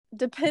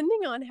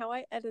depending on how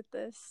I edit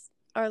this,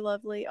 our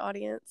lovely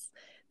audience,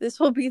 this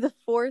will be the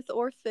 4th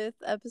or 5th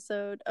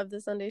episode of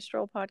the Sunday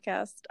Stroll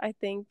podcast. I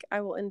think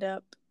I will end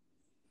up,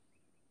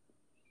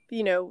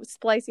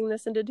 splicing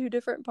this into 2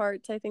 different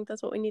parts. I think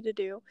that's what we need to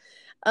do.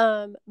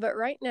 But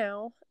right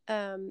now,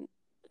 I'm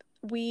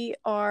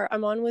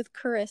on with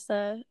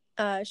Carissa.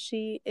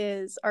 She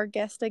is our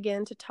guest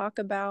again to talk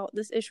about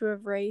this issue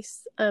of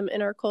race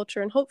in our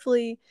culture. And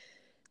hopefully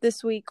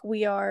this week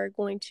we are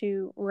going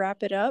to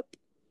wrap it up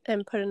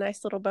and put a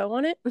nice little bow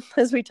on it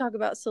as we talk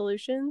about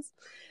solutions.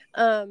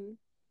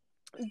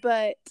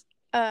 But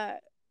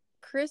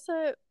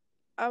Carissa,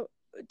 I'll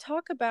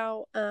talk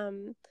about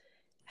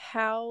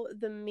how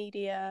the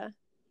media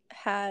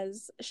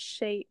has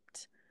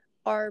shaped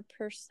our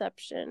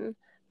perception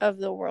of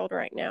the world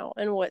right now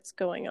and what's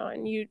going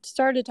on. You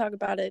started to talk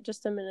about it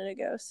just a minute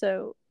ago,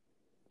 so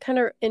kind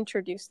of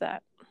introduce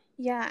that.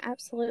 Yeah,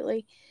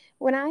 absolutely.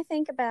 When I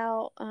think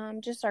about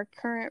just our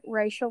current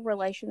racial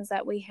relations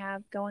that we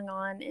have going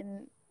on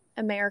in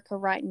America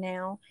right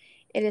now,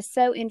 it is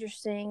so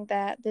interesting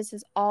that this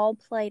is all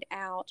played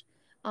out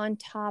on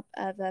top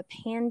of a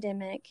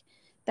pandemic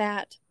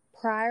that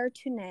prior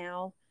to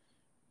now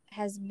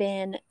has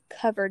been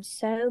covered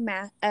so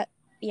mass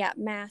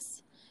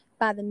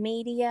by the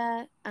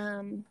media.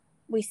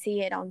 We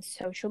see it on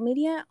social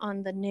media,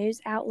 on the news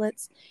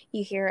outlets.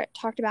 You hear it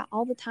talked about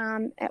all the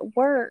time at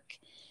work.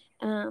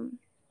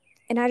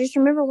 And I just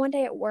remember one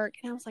day at work,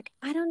 and I was like,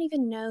 I don't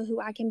even know who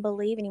I can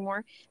believe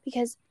anymore,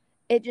 because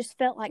it just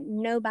felt like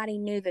nobody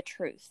knew the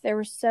truth. There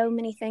were so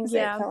many things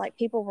that it felt like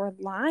people were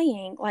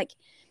lying. Like,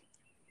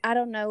 I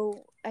don't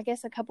know, I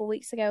guess a couple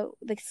weeks ago,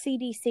 the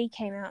CDC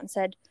came out and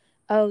said,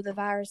 oh, the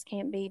virus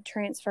can't be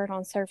transferred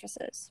on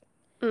surfaces.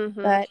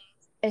 Mm-hmm. But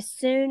as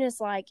soon as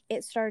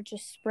it started to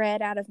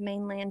spread out of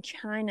mainland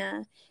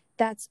China,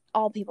 that's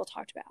all people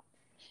talked about.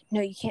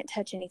 No, you can't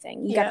touch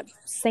anything. You got to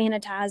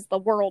sanitize the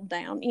world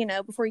down,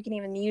 before you can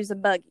even use a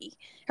buggy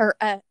or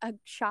a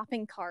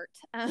shopping cart.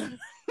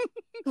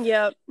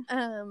 Yep.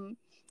 And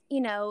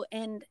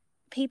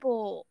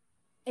people,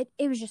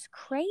 it was just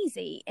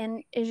crazy.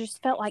 And it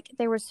just felt like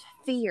there was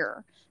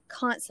fear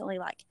constantly.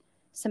 Like,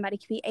 somebody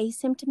could be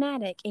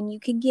asymptomatic and you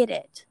could get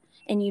it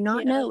and you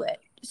not know it.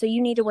 So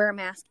you need to wear a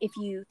mask if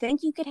you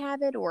think you could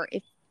have it, or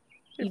if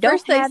you don't have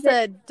it. First they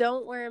said,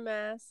 don't wear a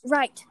mask.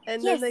 Right.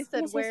 And then they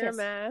said, wear a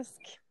mask.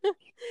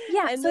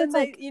 Yeah. And so then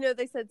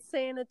they said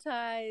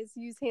sanitize,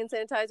 use hand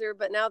sanitizer.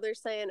 But now they're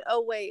saying,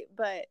 oh, wait,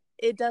 but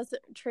it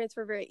doesn't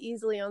transfer very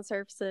easily on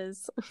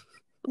surfaces.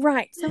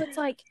 Right. So it's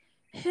like,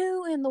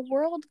 who in the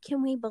world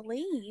can we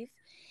believe?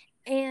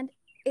 And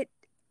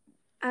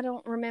I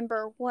don't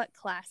remember what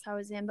class I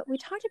was in, but we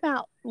talked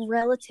about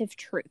relative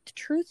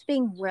truth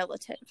being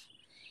relative.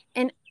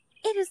 And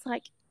it is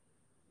like,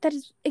 that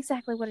is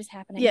exactly what is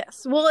happening.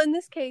 Yes. Well, in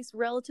this case,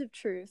 relative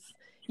truth,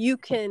 you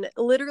can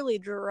literally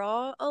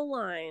draw a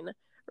line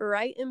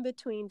right in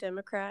between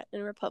Democrat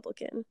and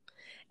Republican.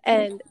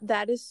 And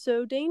that is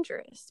so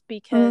dangerous,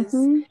 because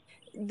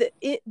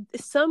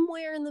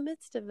somewhere in the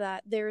midst of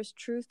that, there is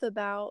truth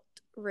about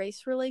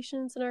race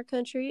relations in our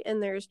country,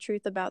 and there is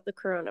truth about the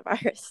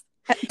coronavirus.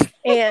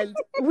 And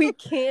we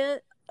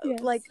can't,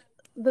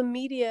 the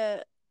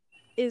media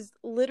is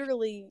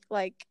literally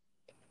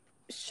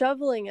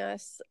shoveling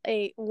us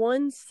a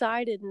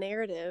one-sided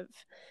narrative,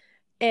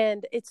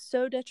 and it's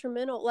so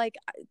detrimental.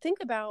 Think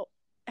about,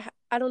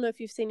 I don't know if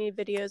you've seen any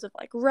videos of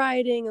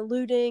rioting and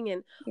looting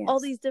and all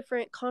these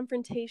different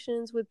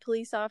confrontations with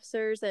police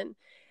officers, and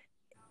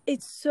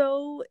it's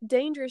so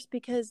dangerous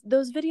because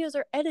those videos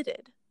are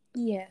edited.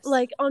 Yes.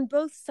 On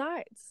both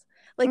sides.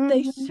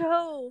 They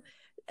show,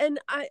 and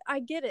I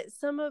get it.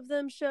 Some of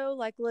them show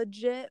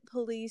legit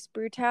police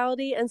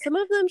brutality, and some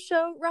of them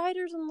show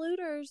rioters and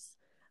looters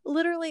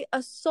literally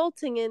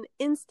assaulting and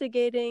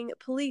instigating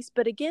police.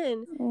 But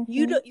again,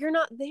 you're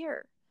not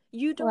there.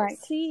 You don't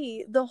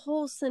see the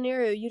whole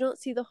scenario. You don't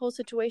see the whole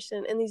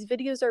situation. And these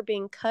videos are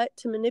being cut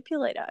to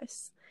manipulate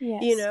us.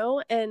 Yes.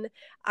 And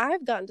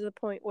I've gotten to the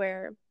point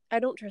where I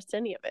don't trust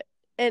any of it.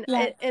 And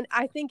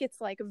I think it's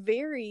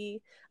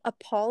very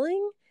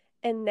appalling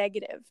and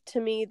negative to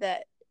me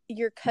that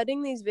you're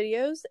cutting these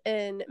videos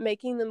and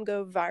making them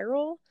go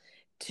viral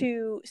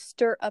to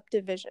stir up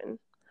division,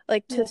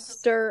 to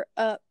stir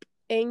up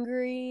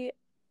angry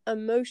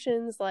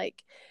emotions,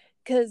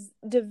 because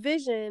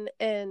division,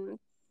 and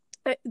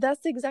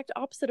that's the exact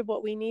opposite of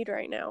what we need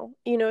right now,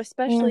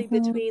 especially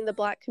between the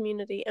Black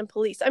community and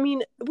police. I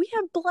mean, we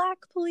have Black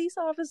police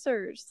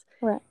officers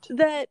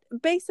that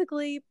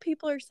basically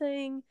people are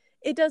saying,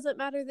 it doesn't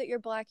matter that you're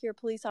Black, you're a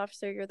police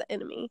officer, you're the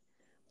enemy.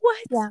 What?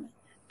 Yeah.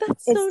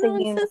 That's so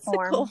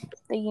nonsensical.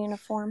 The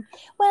uniform.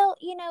 Well,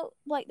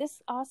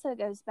 this also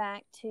goes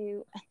back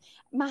to,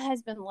 my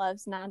husband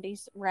loves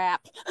 90s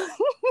rap.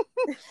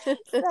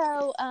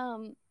 So,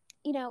 I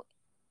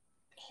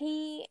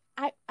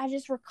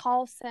just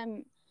recall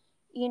some,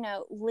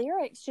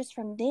 lyrics just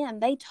from them.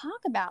 They talk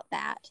about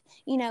that.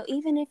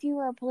 Even if you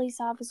were a police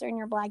officer and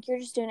you're Black, you're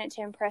just doing it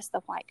to impress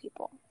the white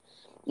people.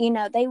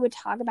 they would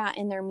talk about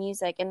in their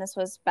music, and this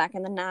was back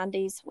in the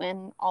 90s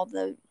when all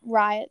the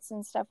riots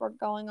and stuff were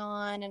going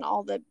on and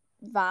all the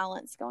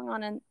violence going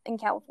on in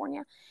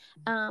California.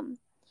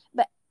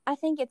 But I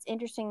think it's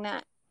interesting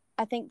that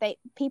I think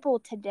people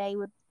today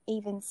would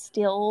even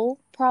still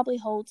probably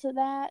hold to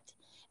that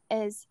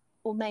as,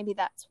 well, maybe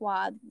that's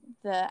why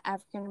the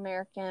African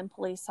American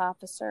police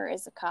officer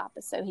is a cop,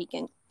 is so he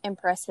can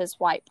impress his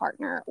white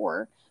partner,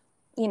 or,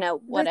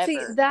 whatever. But see,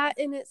 that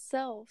in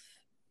itself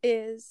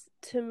is,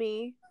 to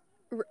me,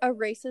 a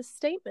racist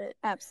statement.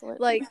 Absolutely.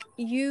 Like,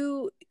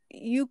 you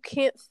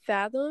can't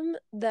fathom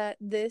that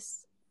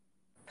this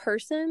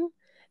person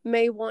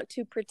may want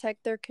to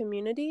protect their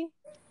community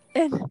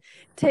and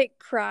take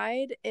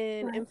pride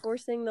in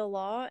enforcing the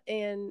law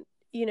and,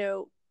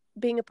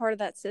 being a part of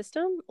that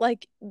system.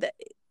 Like,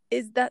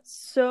 is that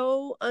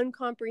so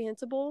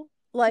incomprehensible?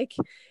 Like,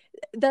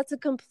 that's a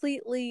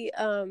completely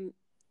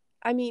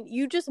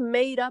you just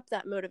made up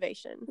that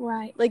motivation.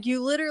 Right. Like,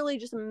 you literally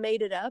just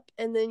made it up,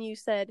 and then you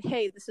said,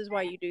 hey, this is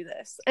why you do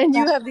this. And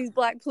you have these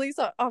black police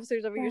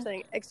officers over here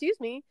saying, excuse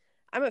me,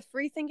 I'm a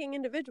free-thinking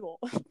individual.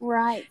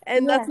 Right.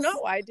 And that's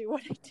not why I do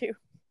what I do.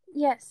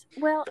 Yes.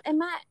 Well, and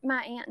my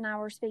aunt and I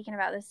were speaking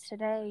about this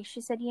today.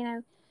 She said,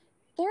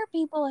 there are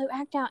people who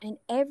act out in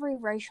every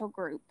racial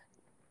group,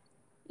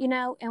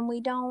 and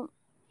we don't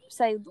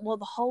say, well,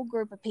 the whole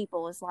group of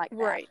people is like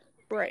that.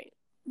 Right.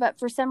 But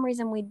for some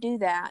reason we do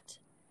that.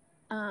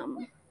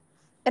 And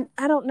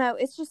I don't know.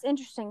 It's just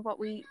interesting what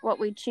we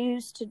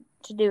choose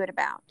to do it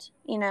about.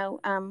 I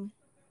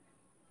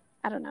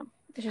don't know.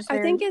 It's just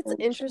I think it's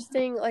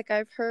interesting. Like,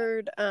 I've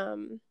heard,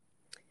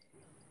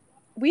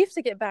 we have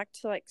to get back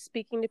to, like,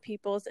 speaking to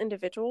people as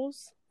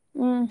individuals.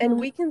 Mm-hmm. And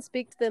we can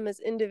speak to them as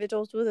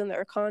individuals within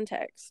their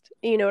context.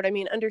 You know what I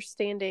mean?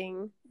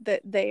 Understanding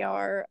that they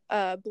are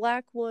a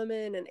Black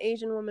woman, an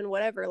Asian woman,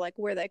 whatever, like,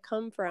 where they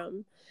come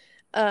from.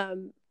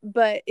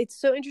 But it's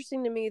so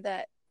interesting to me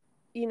that,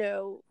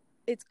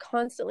 it's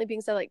constantly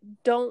being said, like,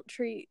 don't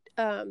treat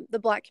the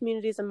Black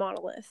community as a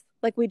monolith.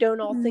 Like, we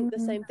don't all think the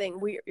same thing.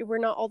 We're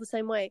not all the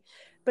same way.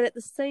 But at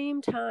the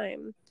same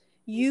time,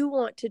 you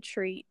want to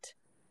treat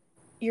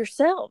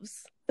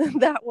yourselves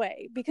that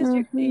way, because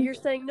you're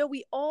saying, no,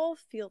 we all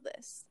feel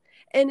this.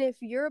 And if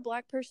you're a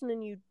Black person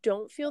and you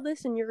don't feel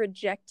this and you're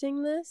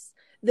rejecting this,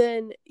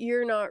 then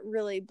you're not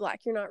really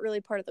Black. You're not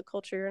really part of the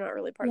culture. You're not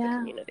really part of the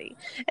community.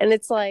 And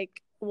it's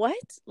like,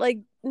 what? Like,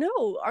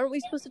 no, aren't we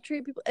supposed to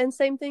treat people? And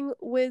same thing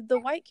with the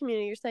white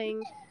community. You're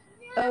saying,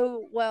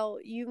 oh, well,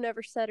 you've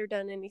never said or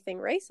done anything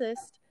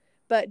racist,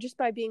 but just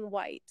by being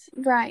white,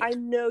 right, I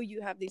know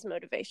you have these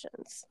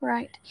motivations.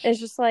 Right. And it's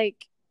just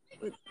like,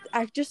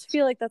 I just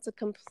feel like that's a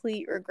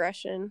complete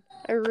regression.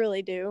 I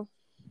really do.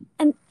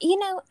 And,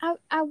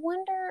 I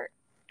wonder,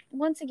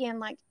 once again,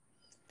 like,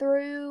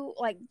 through,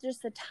 like,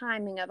 just the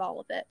timing of all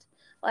of it,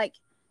 like,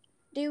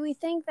 do we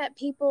think that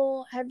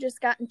people have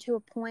just gotten to a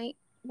point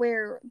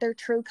where their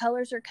true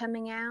colors are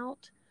coming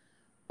out,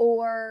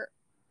 or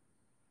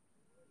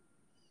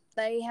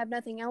they have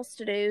nothing else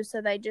to do, so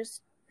they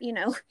just,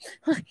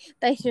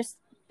 they just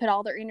put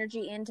all their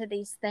energy into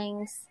these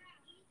things?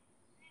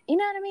 You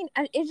know what I mean?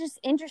 It's just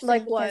interesting.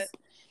 Like because,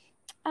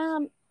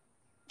 what?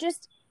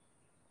 Just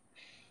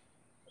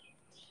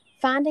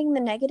finding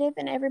the negative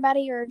in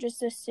everybody, or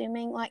just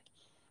assuming, like,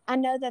 I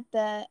know that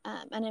the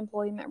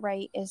unemployment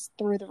rate is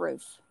through the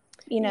roof.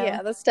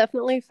 Yeah, that's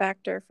definitely a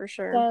factor for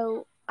sure.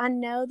 So I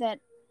know that,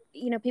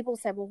 people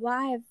say, well,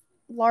 why have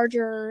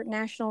larger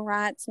national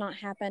riots not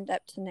happened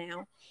up to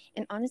now?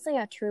 And honestly,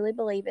 I truly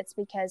believe it's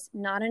because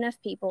not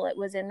enough people, it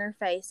was in their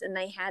face, and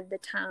they had the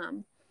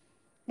time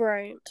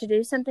to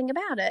do something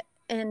about it.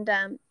 And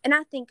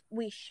I think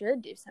we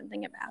should do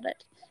something about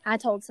it. I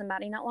told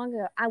somebody not long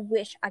ago, I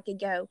wish I could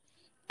go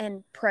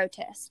and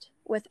protest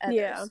with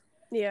others.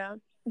 Yeah.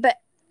 But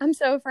I'm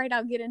so afraid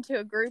I'll get into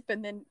a group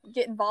and then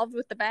get involved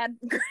with the bad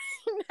group.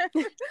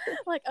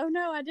 Like, oh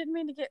no, I didn't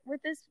mean to get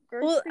with this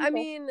group. Well, I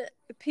mean,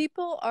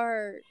 people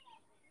are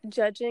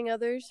judging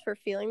others for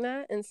feeling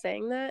that and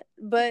saying that,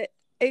 but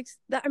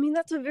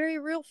that's a very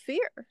real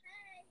fear.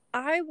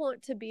 I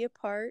want to be a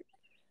part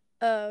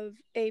of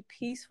a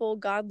peaceful,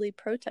 godly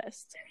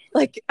protest.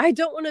 Like, I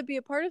don't want to be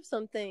a part of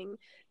something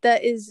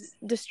that is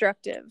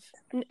destructive.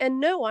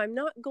 And no, I'm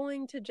not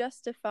going to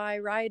justify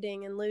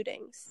rioting and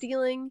looting,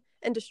 stealing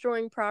and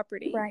destroying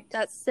property. Right.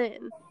 That's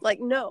sin. Like,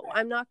 no,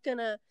 I'm not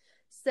gonna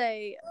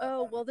say,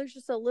 oh, well, there's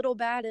just a little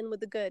bad in with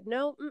the good.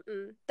 No,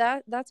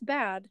 that's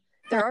bad.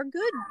 There are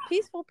good,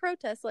 peaceful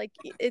protests. Like,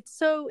 it's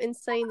so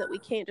insane that we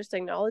can't just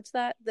acknowledge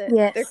that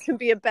yes. there can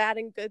be a bad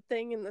and good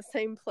thing in the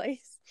same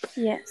place.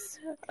 Yes.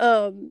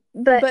 But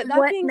that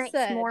what being makes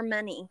said, more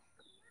money?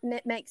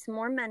 It makes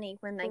more money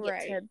when they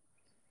get to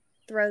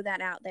throw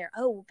that out there.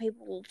 Oh, well,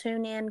 people will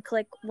tune in,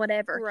 click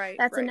whatever. Right.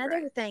 That's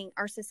another thing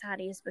our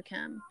society has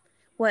become.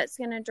 What's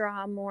going to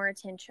draw more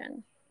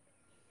attention?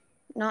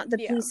 Not the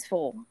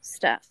peaceful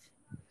stuff.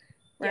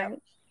 Right. Yeah.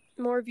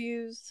 More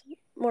views,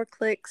 more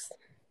clicks.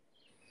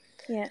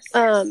 Yes.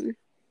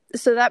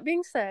 So that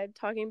being said,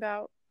 talking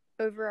about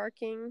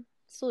overarching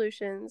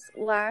solutions,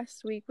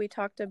 last week we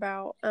talked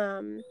about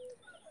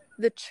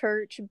the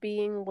church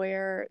being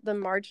where the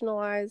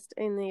marginalized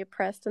and the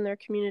oppressed in their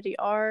community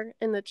are,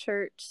 and the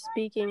church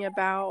speaking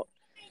about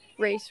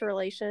race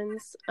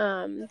relations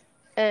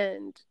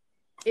and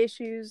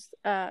issues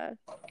that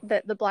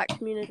the Black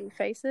community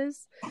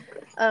faces.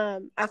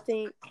 I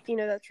think,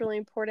 that's really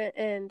important.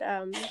 And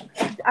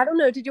I don't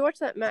know, did you watch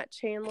that Matt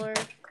Chandler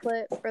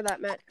clip or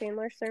that Matt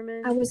Chandler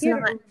sermon? I was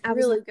not. I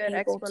was really good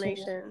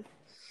explanation.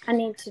 I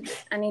need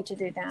to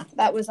do that.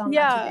 That was on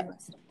my to-do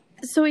list.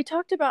 So he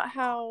talked about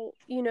how,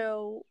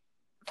 and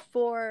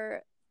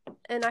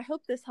I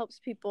hope this helps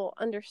people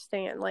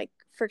understand, like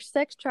for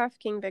sex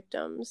trafficking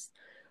victims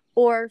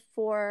or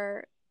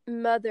for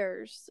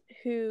mothers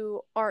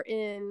who are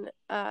in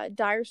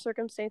dire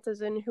circumstances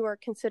and who are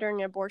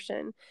considering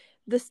abortion,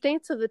 the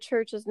stance of the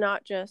church is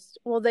not just,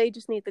 well, they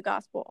just need the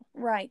gospel,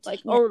 right? Like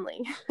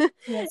only.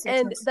 Yes,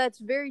 and that's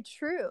very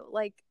true.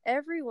 Like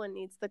everyone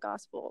needs the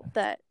gospel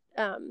that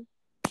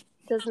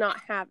does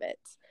not have it.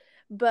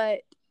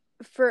 But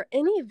for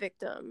any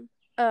victim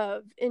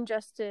of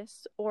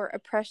injustice or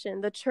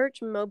oppression, the church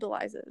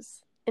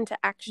mobilizes into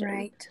action.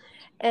 Right.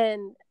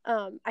 And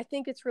I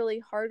think it's really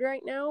hard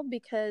right now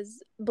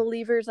because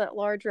believers at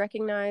large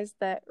recognize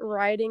that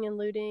rioting and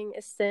looting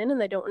is sin and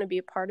they don't want to be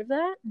a part of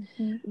that.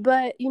 Mm-hmm.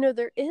 But,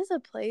 there is a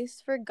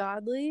place for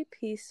godly,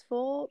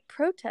 peaceful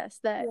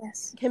protest that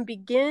can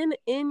begin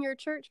in your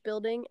church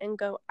building and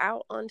go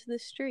out onto the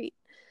street.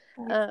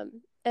 Right.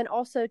 And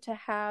also to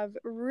have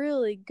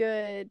really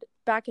good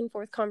back and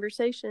forth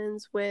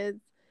conversations with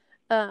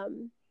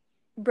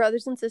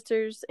brothers and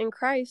sisters in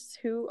Christ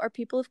who are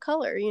people of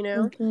color,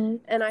 Mm-hmm.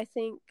 And I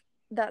think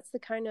that's the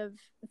kind of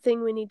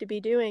thing we need to be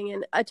doing.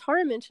 And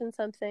Atara mentioned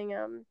something.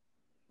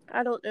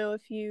 I don't know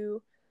if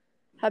you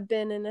have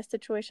been in a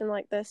situation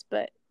like this,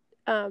 but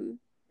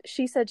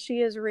she said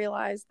she has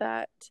realized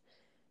that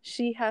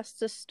she has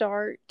to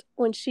start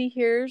when she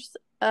hears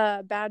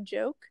a bad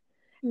joke.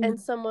 Mm-hmm. And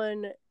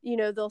someone,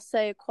 they'll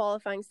say a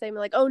qualifying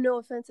statement like, "Oh, no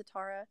offense,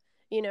 Atara,"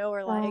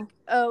 or like,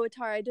 "Oh,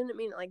 Atara, I didn't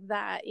mean it like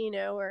that,"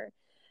 or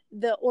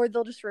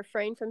they'll just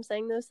refrain from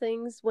saying those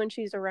things when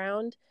she's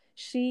around.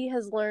 She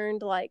has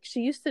learned, like, she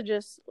used to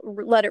just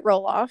let it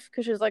roll off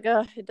because she was like,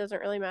 "Oh, it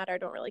doesn't really matter. I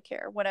don't really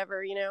care,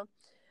 whatever,"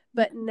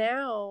 But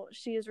now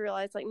she has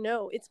realized, like,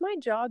 no, it's my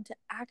job to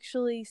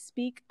actually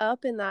speak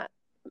up in that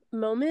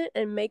moment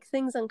and make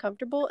things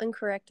uncomfortable and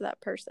correct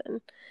that person.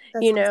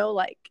 That's awesome.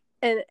 Like,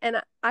 and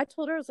I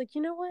told her, I was like,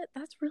 you know what?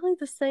 That's really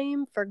the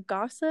same for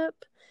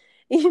gossip.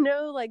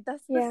 Like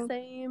that's the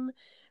same.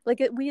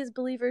 Like we as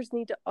believers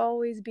need to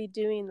always be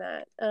doing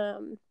that.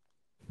 And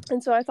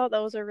so I thought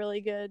that was a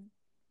really good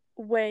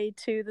way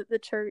too that the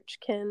church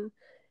can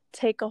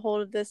take a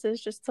hold of this,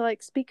 is just to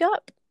like speak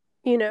up,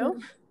 in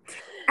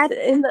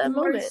that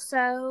moment.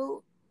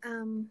 So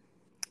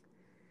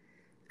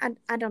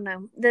I don't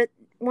know that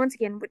once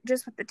again,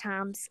 just with the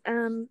times,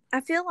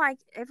 I feel like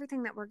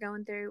everything that we're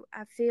going through,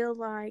 I feel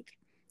like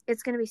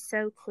it's going to be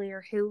so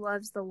clear who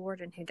loves the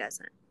Lord and who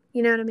doesn't.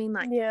 You know what I mean?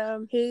 Like,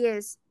 he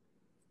is,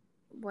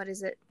 what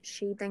is it?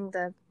 Sheathing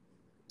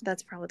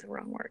that's probably the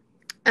wrong word.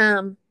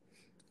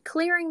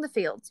 Clearing the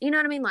fields. You know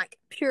what I mean? Like,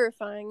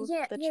 purifying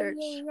the church.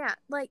 Yeah.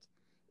 Like,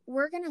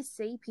 we're going to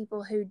see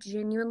people who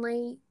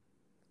genuinely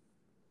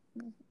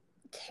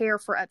care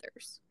for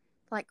others.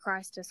 Like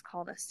Christ has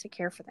called us to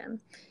care for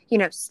them.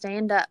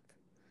 Stand up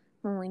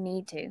when we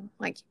need to.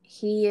 Like,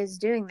 he is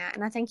doing that.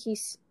 And I think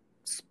he's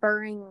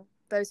spurring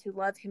those who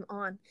love him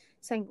on,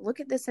 saying, look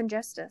at this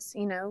injustice,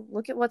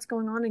 look at what's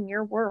going on in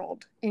your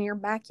world, in your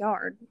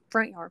backyard,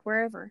 front yard,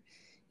 wherever.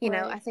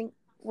 I think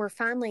we're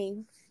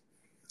finally,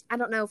 I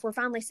don't know if we're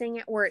finally seeing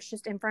it or it's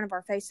just in front of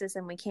our faces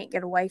and we can't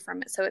get away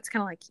from it. So it's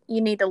kind of like, you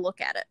need to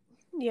look at it.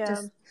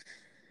 Yeah.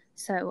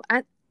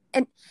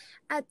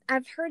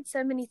 I've heard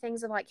so many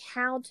things of like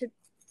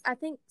I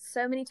think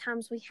so many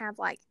times we have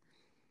like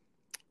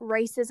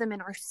racism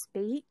in our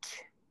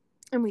speech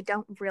and we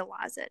don't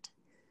realize it.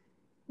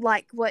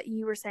 Like what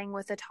you were saying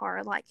with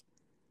Atara, like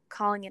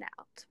calling it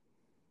out.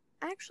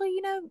 Actually,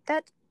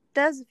 that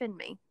does offend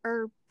me,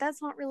 or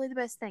that's not really the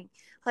best thing.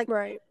 Like,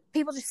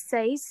 people just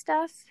say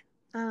stuff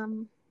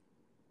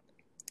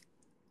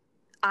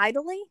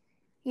idly.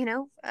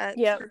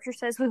 Scripture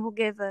says we will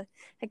give an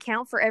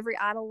account for every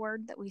idle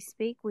word that we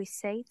speak. We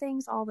say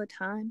things all the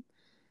time,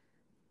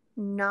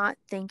 not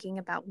thinking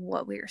about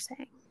what we are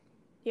saying.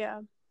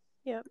 Yeah.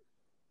 Yep.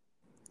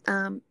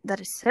 That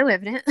is so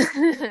evident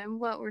in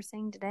what we're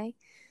saying today.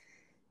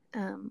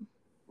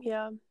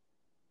 Yeah.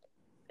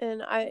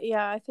 And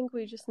I think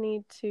we just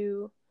need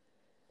to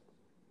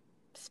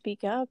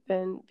speak up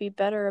and be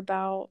better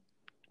about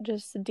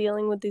just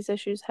dealing with these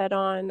issues head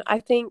on. I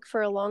think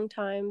for a long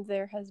time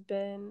there has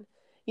been,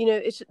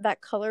 it's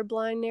that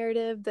colorblind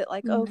narrative that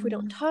like, if we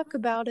don't talk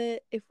about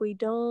it, if we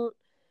don't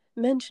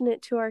mention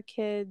it to our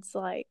kids,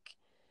 like,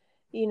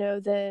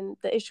 then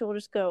the issue will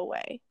just go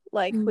away.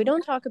 Like, if we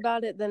don't talk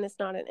about it, then it's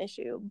not an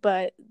issue.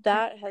 But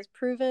that has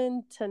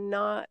proven to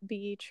not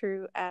be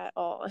true at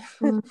all.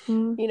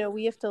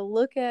 We have to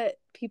look at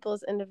people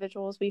as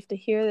individuals. We have to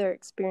hear their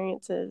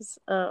experiences.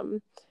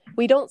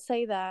 We don't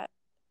say that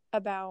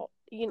about,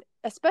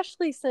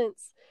 especially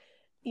since,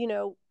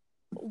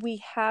 we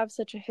have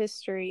such a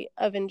history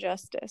of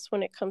injustice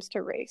when it comes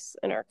to race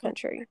in our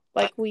country.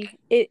 Like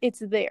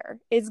it's there.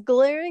 It's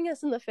glaring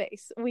us in the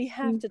face. We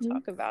have to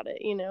talk about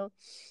it,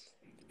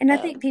 And I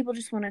think people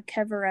just want to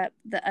cover up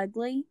the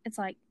ugly. It's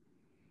like,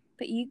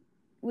 but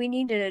we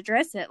need to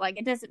address it. Like,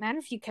 it doesn't matter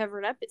if you cover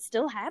it up; it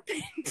still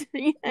happened.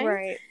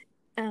 Right.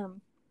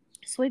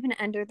 Sweeping it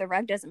under the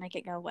rug doesn't make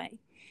it go away.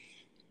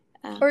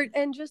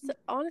 And just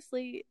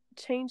honestly,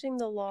 changing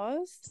the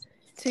laws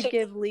to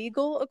give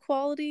legal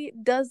equality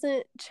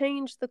doesn't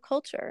change the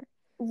culture.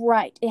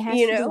 Right. It has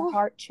to be a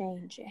heart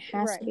change. It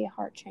has to be a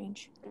heart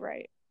change.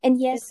 Right.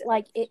 And yes,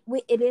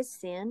 it is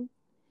sin,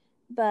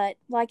 but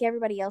like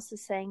everybody else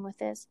is saying with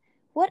this,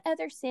 what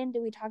other sin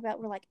do we talk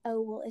about? We're like,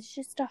 oh, well, it's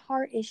just a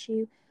heart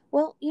issue.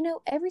 Well,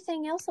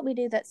 everything else that we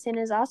do that sin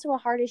is also a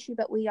heart issue,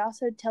 but we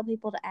also tell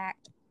people to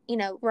act,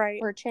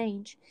 for a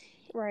change.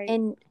 Right.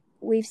 And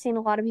we've seen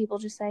a lot of people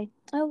just say,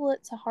 oh, well,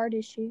 it's a heart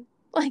issue.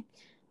 Like,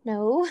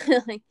 no.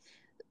 Like,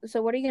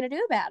 so what are you going to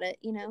do about it,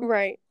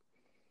 Right.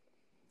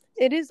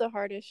 It is a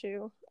hard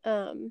issue.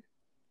 And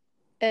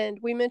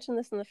we mentioned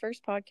this in the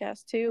first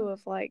podcast too,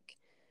 of like,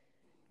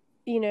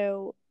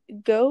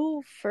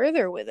 go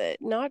further with it.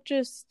 Not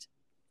just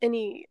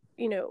any,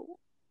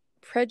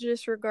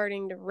 prejudice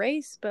regarding the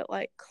race, but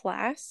like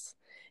class.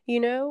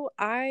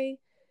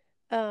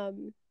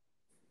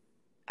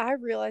 I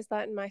realized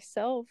that in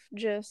myself,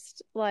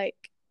 just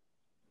like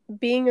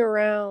being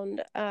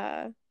around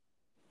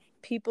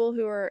people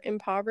who are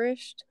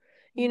impoverished,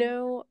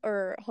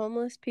 or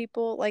homeless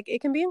people. Like,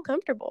 it can be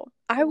uncomfortable.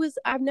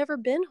 I've never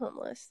been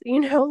homeless,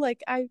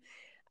 like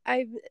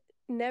I've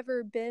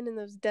never been in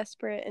those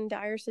desperate and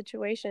dire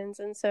situations.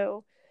 And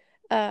so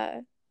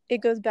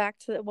it goes back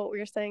to what we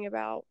were saying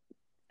about,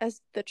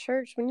 as the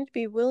church, we need to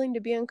be willing to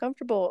be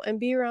uncomfortable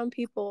and be around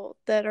people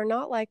that are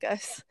not like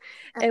us.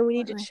 And we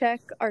need to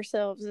check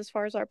ourselves as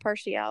far as our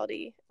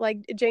partiality.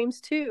 Like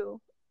James 2,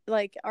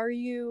 like, are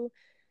you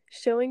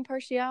showing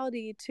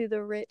partiality to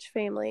the rich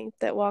family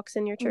that walks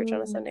in your church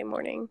on a Sunday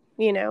morning?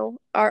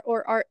 Are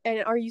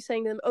you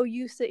saying to them, oh,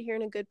 you sit here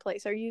in a good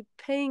place? Are you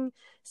paying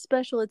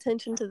special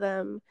attention to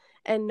them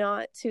and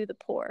not to the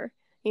poor?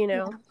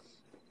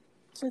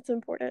 It's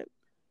important.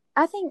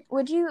 I think,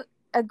 would you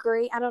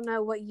agree? I don't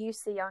know what you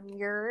see on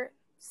your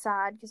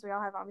side, because we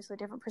all have obviously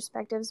different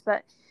perspectives,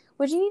 but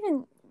would you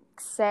even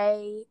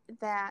say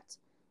that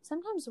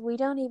sometimes we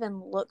don't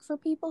even look for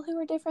people who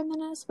are different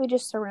than us? We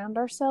just surround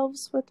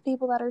ourselves with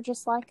people that are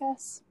just like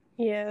us.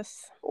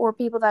 Yes. Or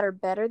people that are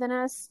better than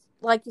us.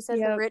 Like you said,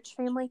 the rich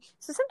family.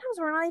 So sometimes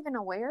we're not even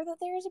aware that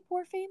there is a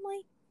poor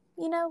family.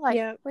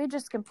 We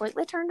just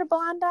completely turned a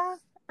blind eye.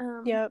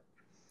 And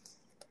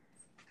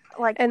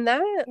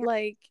that,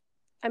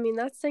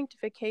 that's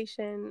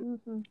sanctification.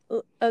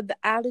 The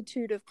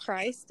attitude of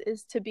Christ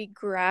is to be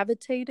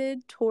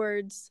gravitated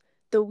towards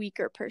the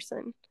weaker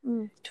person,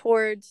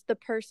 towards the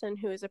person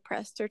who is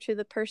oppressed, or to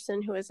the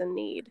person who is in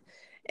need.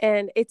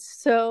 And it's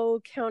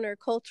so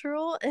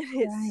countercultural, and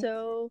it's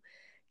so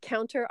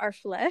counter our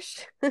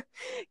flesh,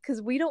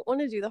 because we don't want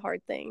to do the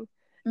hard thing.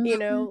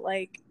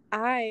 Like,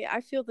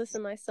 I feel this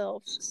in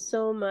myself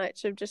so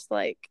much, of just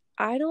like,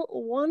 I don't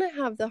want to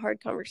have the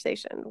hard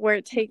conversation where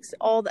it takes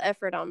all the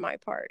effort on my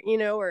part,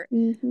 or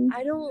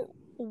I don't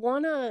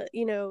want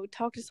to,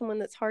 talk to someone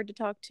that's hard to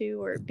talk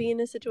to, or be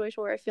in a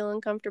situation where I feel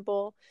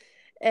uncomfortable.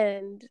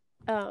 And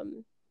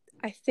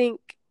I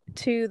think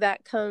too,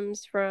 that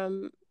comes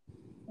from,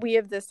 we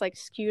have this like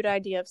skewed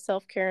idea of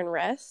self-care and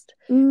rest.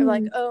 Or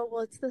like, oh,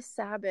 well, it's the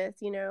Sabbath,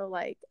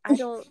 like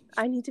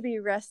I need to be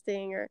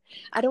resting, or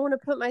I don't want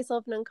to put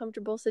myself in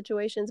uncomfortable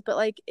situations. But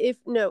like, if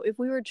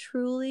we were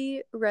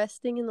truly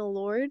resting in the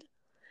Lord,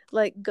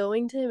 like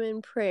going to him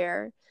in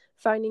prayer,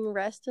 finding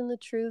rest in the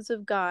truths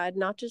of God,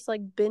 not just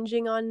like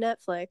binging on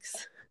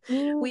Netflix,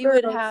 we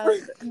would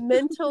have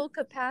mental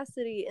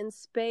capacity and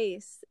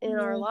space in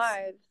our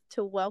lives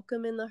to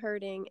welcome in the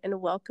hurting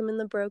and welcome in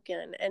the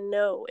broken. And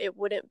no, it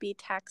wouldn't be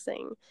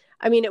taxing.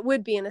 I mean, it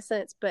would be in a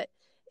sense, but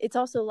it's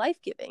also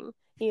life-giving,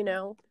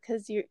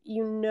 because you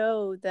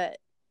know that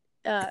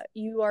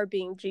you are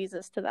being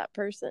Jesus to that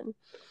person.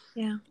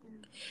 Yeah.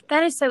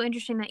 That is so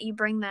interesting that you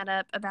bring that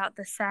up about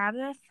the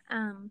Sabbath.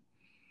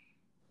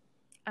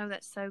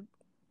 That's so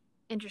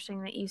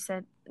interesting that you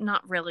said,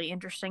 not really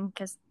interesting,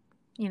 because,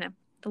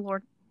 the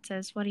Lord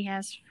says what he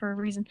has for a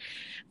reason.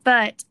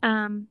 But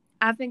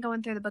I've been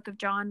going through the book of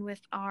John with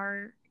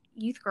our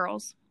youth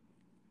girls,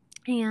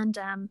 and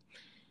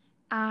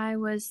I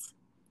was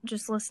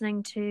just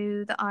listening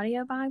to the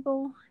audio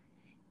Bible,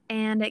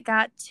 and it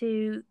got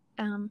to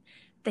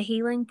the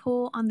healing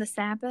pool on the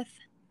Sabbath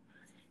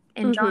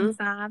in John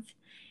 5.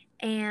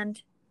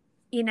 And,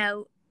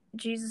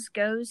 Jesus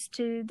goes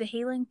to the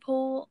healing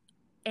pool,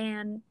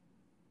 and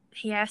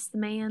he asks the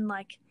man,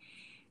 like,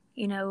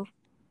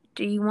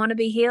 do you want to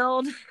be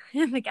healed?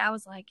 And the guy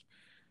was like,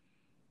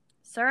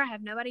 sir, I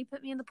have nobody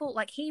put me in the pool.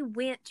 Like, he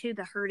went to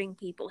the hurting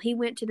people. He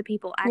went to the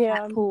people at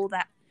that pool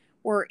that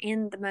were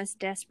in the most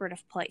desperate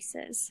of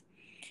places.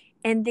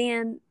 And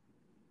then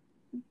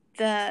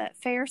the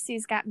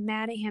Pharisees got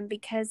mad at him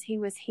because he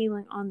was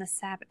healing on the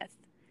Sabbath.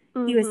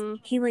 Mm-hmm. He was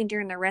healing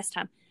during the rest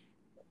time.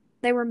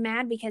 They were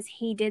mad because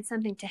he did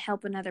something to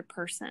help another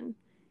person.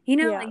 You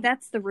know, like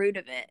that's the root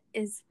of it,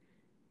 is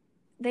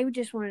they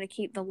just wanted to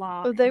keep the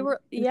law. But they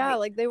were,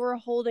 like they were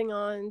holding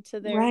on to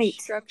their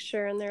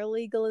structure and their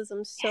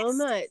legalism so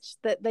much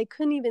that they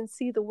couldn't even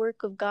see the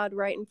work of God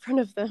right in front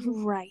of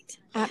them. Right.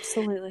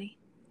 Absolutely.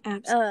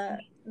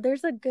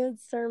 There's a good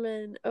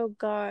sermon. Oh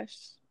gosh.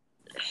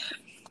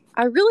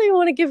 I really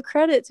want to give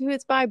credit to who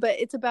it's by, but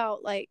it's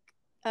about like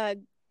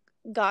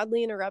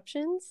godly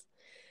interruptions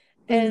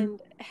and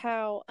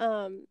how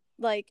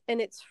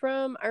and it's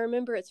from, I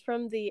remember it's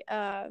from the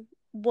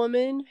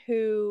woman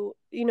who,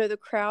 the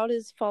crowd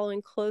is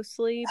following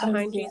closely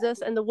behind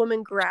Jesus, and the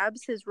woman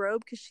grabs his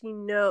robe because she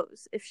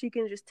knows if she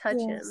can just touch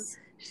him,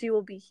 she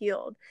will be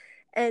healed.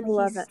 And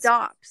he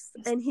stops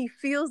and he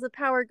feels the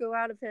power go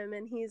out of him,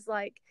 and he's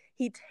like,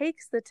 he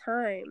takes the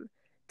time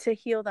to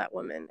heal that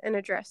woman and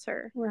address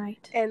her.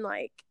 Right. And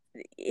like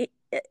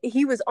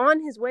he was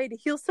on his way to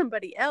heal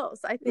somebody else,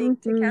 I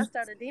think, to cast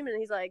out a demon,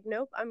 and he's like,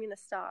 nope, I'm gonna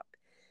stop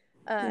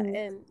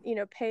and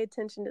pay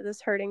attention to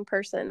this hurting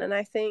person. And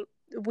I think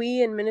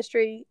we in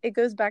ministry, it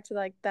goes back to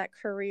like that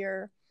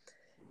career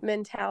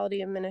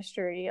mentality of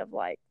ministry of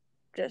like,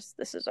 just,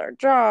 this is our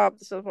job,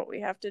 this is what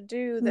we have to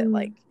do, that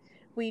like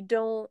we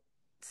don't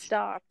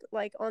stop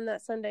like on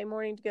that Sunday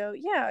morning to go,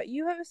 yeah,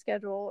 you have a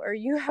schedule or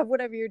you have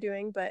whatever you're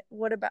doing, but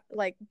what about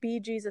like be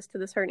Jesus to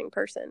this hurting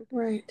person,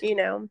 right?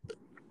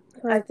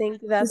 I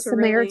think that's the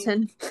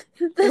Samaritan.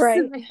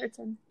 Right.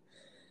 Samaritan.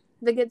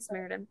 The Good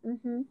Samaritan.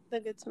 The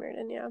Good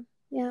Samaritan, yeah.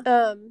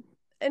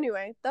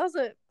 Anyway, that was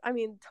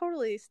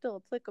totally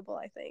still applicable,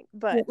 I think,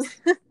 but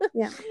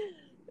yeah.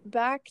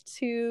 Back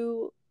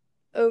to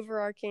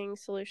overarching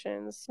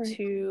solutions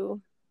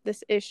to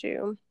this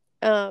issue.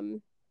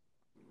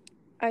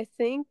 I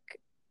think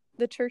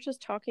the church is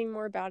talking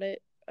more about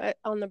it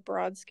on the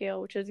broad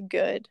scale, which is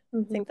good.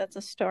 I think that's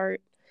a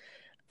start.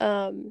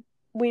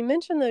 We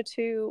mentioned though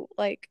too,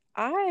 like,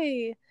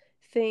 I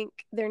think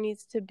there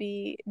needs to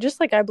be, just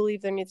like I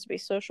believe there needs to be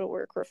social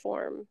work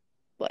reform,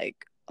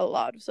 like a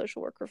lot of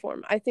social work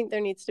reform, I think there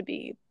needs to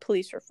be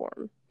police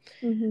reform,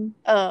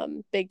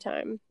 big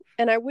time.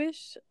 And I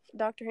wish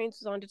Dr. Haynes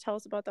was on to tell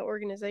us about the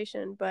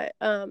organization, but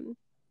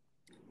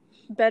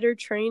better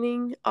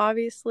training,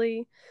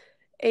 obviously.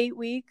 8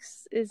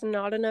 weeks is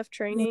not enough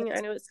training.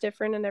 I know it's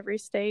different in every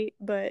state,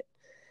 but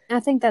I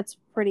think that's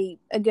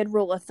a good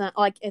rule of thumb.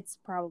 Like, it's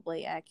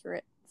probably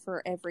accurate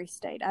for every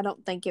state. I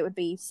don't think it would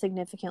be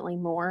significantly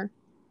more.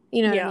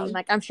 You know what I mean?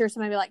 Like, I'm sure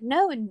somebody would be like,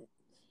 no,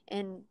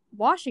 in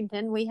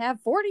Washington we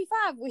have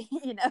 45.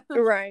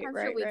 Right. I'm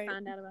sure we'd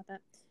find out about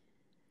that.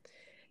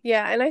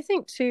 Yeah, and I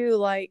think too,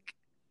 like,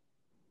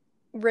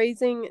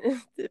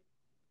 raising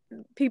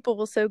people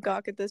will so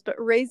gawk at this, but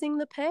raising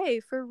the pay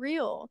for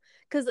real,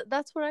 because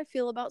that's what I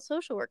feel about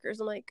social workers.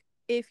 I'm like,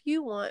 if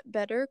you want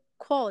better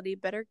quality,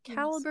 better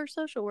caliber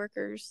social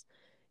workers,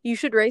 you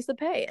should raise the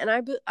pay. And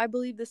I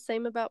believe the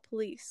same about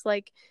police,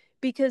 like,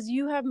 because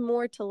you have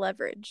more to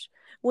leverage.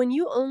 When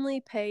you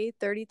only pay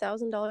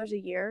 $30,000 a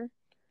year,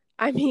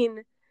 I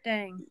mean,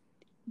 dang,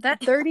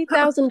 that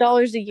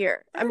 $30,000 a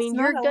year. I mean,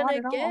 you're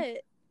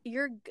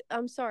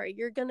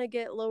gonna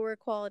get lower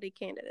quality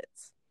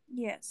candidates.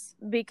 Yes.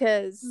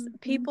 Because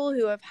people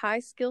who have high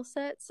skill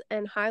sets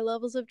and high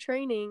levels of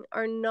training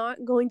are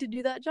not going to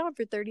do that job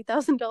for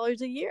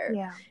 $30,000 a year.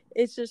 Yeah.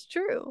 It's just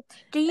true.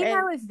 Do you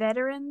know if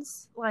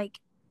veterans, like,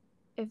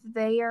 if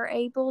they are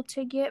able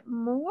to get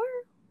more?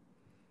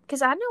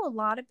 Because I know a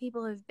lot of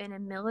people who've been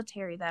in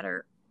military that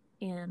are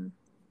in.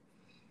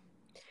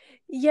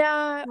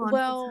 Yeah,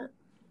 well,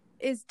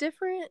 it's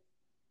different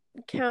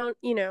by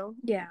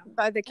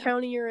the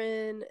county you're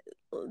in,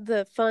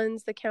 the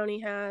funds the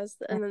county has,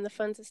 and then the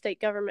funds the state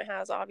government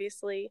has,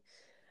 obviously.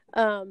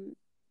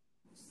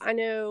 I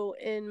know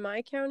in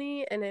my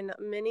county and in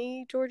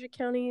many Georgia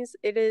counties,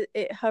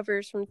 it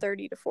hovers from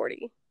 30 to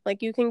 40.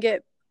 Like, you can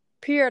get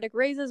periodic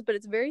raises, but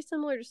it's very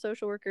similar to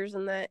social workers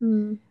in that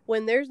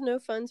when there's no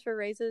funds for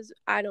raises,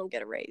 I don't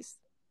get a raise.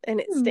 And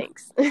it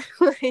stinks. And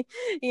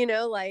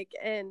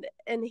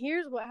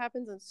here's what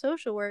happens in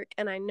social work,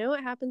 and I know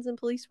it happens in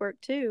police work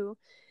too,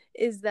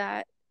 is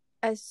that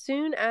as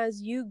soon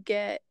as you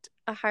get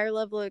a higher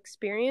level of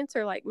experience,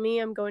 or like me,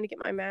 I'm going to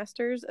get my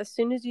master's, as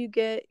soon as you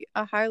get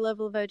a higher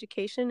level of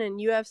education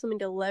and you have something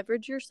to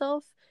leverage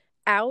yourself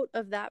out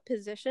of that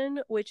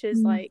position, which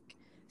is like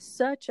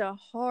such a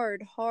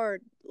hard,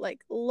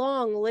 like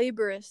long,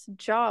 laborious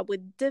job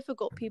with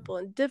difficult people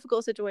and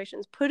difficult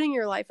situations, putting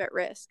your life at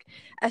risk.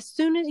 As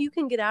soon as you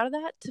can get out of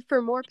that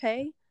for more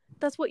pay,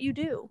 that's what you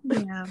do.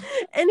 Yeah.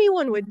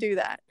 Anyone would do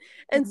that.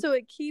 And so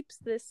it keeps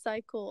this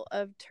cycle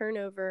of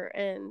turnover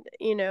and,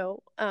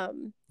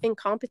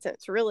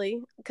 incompetence,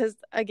 really. Because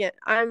again,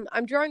 I'm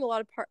drawing a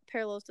lot of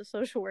parallels to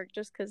social work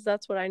just because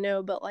that's what I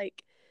know. But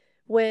like,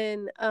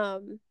 when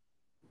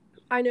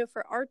I know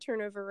for our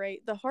turnover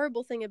rate, the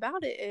horrible thing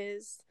about it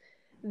is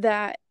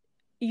that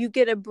you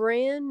get a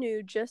brand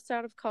new, just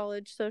out of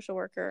college social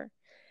worker,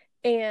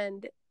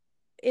 and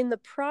in the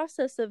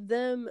process of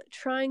them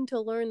trying to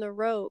learn the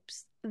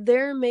ropes,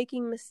 they're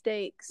making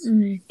mistakes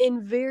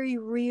in very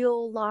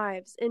real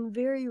lives, in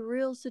very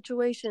real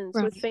situations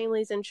with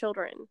families and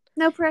children.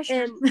 No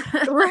pressure. And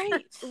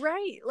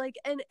right. Like,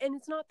 and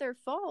it's not their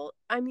fault.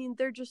 I mean,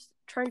 they're just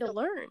trying to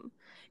learn.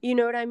 You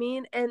know what I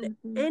mean? And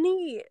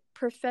any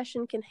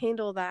profession can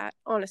handle that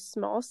on a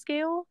small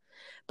scale.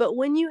 But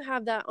when you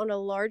have that on a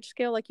large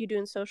scale, like you do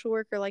in social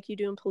work or like you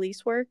do in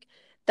police work,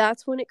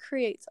 that's when it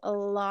creates a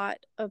lot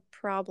of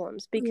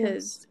problems,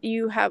 because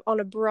you have, on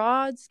a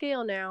broad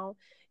scale now,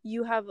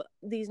 you have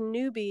these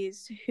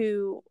newbies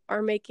who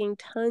are making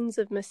tons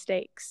of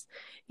mistakes,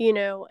 you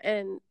know,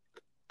 and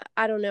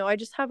I don't know. I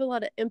just have a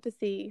lot of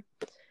empathy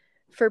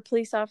for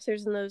police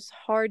officers in those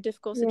hard,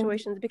 difficult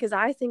situations, because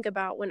I think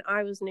about when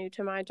I was new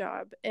to my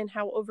job and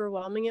how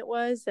overwhelming it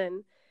was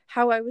and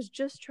how I was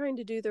just trying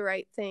to do the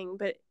right thing.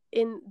 But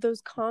in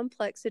those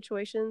complex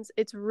situations,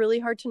 it's really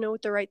hard to know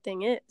what the right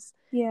thing is,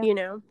 you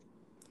know?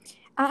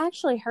 I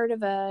actually heard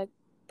of a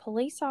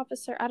police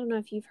officer. I don't know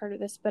if you've heard of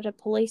this, but a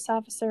police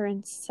officer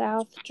in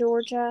South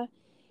Georgia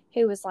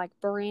who was like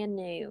brand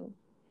new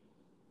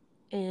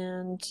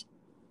and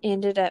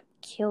ended up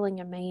killing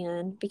a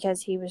man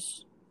because he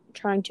was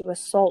trying to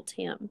assault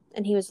him,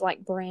 and he was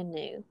like brand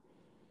new.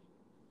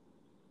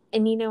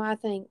 And you know, I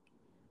think,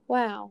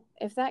 wow,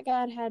 if that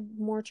guy had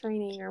more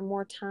training or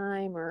more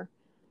time, or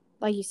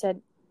like you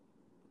said,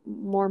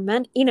 more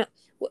money, you know,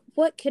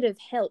 what could have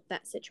helped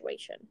that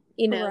situation,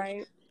 you know?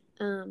 Right.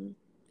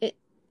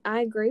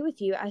 I agree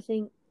with you. I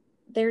think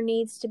there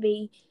needs to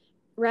be,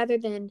 rather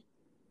than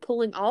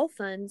pulling all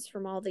funds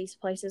from all these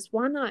places,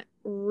 why not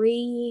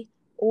reorganize?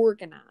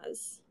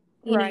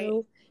 You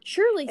know,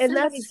 surely and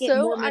somebody's getting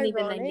more money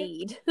than they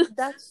need.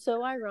 That's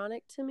so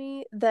ironic to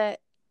me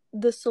that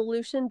the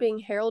solution being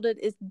heralded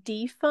is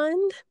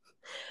defund,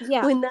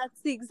 when that's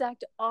the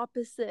exact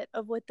opposite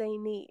of what they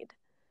need.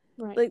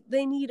 Right. Like,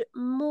 they need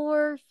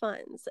more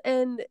funds.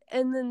 And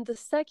then the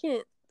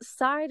second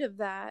side of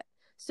that,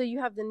 so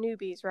you have the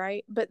newbies,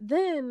 right? But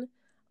then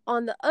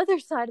on the other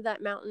side of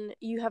that mountain,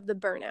 you have the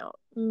burnout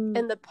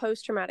and the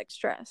post-traumatic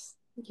stress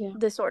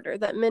disorder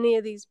that many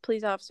of these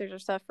police officers are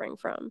suffering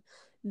from,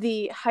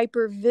 the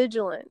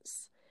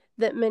hypervigilance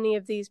that many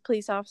of these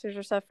police officers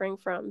are suffering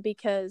from,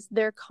 because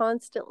they're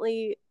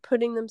constantly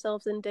putting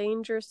themselves in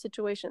dangerous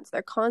situations.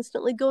 They're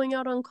constantly going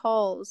out on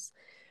calls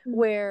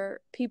where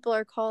people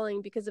are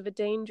calling because of a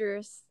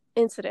dangerous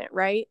incident,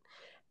 right?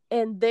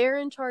 And they're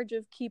in charge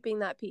of keeping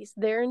that peace.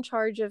 They're in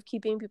charge of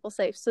keeping people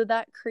safe. So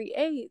that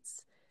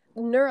creates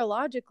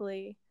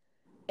neurologically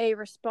a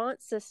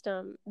response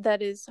system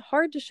that is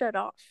hard to shut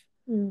off,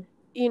 you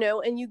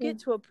know, and you get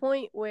to a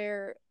point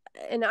where,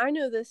 and I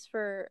know this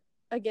for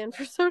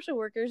social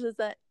workers, is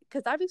that,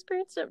 because I've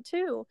experienced it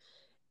too,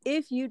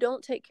 if you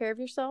don't take care of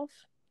yourself,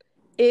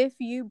 if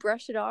you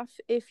brush it off,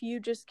 if you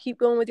just keep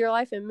going with your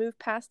life and move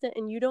past it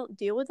and you don't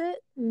deal with it,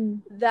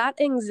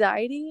 that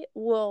anxiety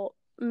will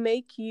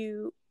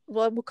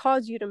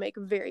cause you to make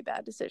very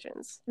bad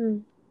decisions.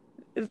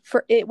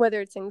 For it, whether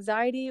it's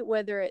anxiety,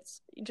 whether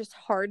it's just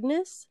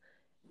hardness,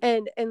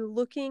 and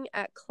looking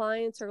at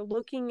clients or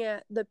looking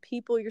at the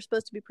people you're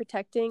supposed to be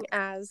protecting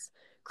as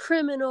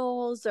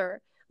criminals,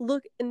 or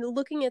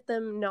looking at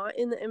them not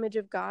in the image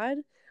of God,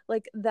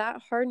 like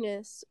that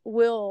hardness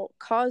will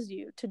cause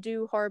you to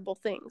do horrible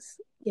things.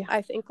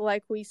 I think,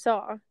 like we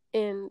saw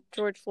in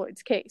George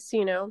Floyd's case,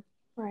 you know,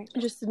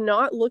 just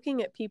not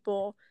looking at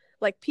people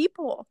like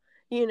people,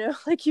 you know,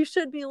 like you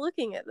should be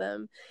looking at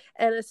them.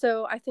 And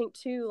so I think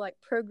too, like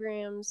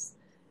programs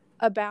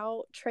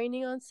about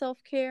training on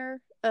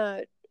self-care,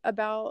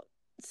 about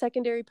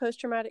secondary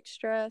post-traumatic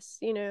stress,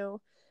 you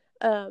know,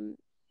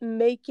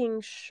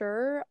 making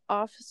sure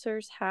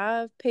officers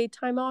have paid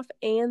time off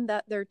and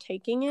that they're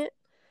taking it,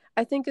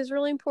 I think is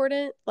really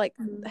important. Like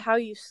how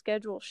you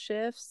schedule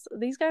shifts.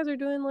 These guys are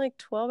doing like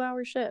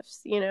 12-hour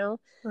shifts, you know?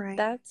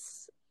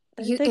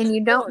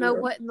 You don't know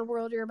what in the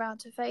world you're about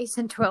to face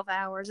in 12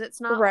 hours.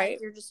 It's not like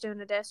you're just doing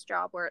a desk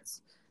job where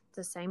it's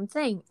the same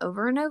thing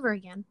over and over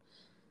again.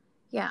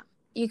 Yeah.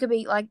 You could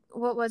be like,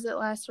 what was it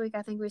last week?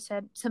 I think we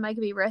said somebody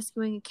could be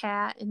rescuing a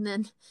cat and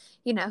then,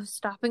 you know,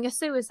 stopping a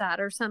suicide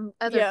or some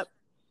other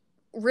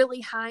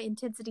really high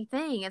intensity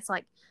thing. It's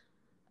like,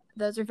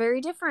 those are very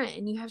different,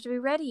 and you have to be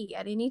ready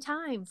at any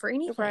time for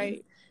anything.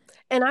 Right.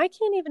 And I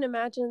can't even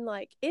imagine,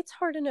 like, it's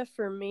hard enough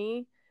for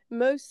me.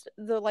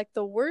 The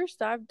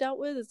worst I've dealt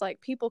with is like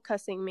people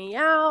cussing me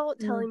out,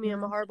 telling me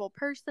I'm a horrible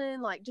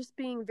person, like just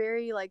being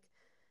very, like,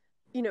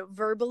 you know,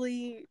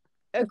 verbally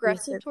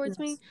aggressive towards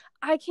me.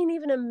 I can't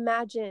even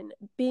imagine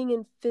being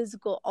in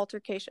physical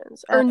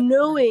altercations or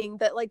knowing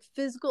that like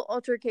physical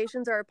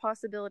altercations are a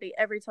possibility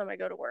every time I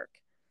go to work.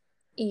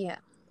 Yeah.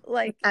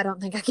 Like, I don't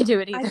think I could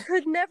do it either. I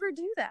could never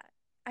do that.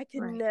 I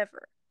could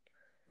never.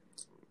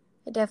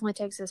 It definitely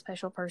takes a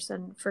special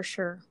person for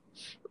sure.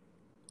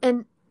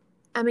 And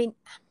I mean,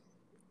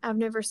 I've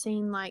never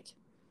seen like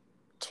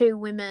two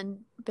women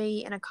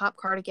be in a cop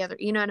car together.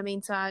 You know what I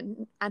mean? So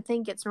I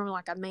think it's normally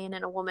like a man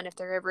and a woman if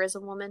there ever is a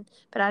woman.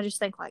 But I just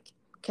think like,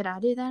 could I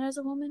do that as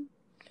a woman?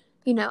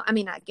 You know, I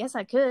mean, I guess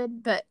I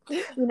could, but,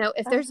 you know,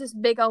 if there's this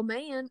big old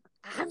man,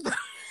 I don't know.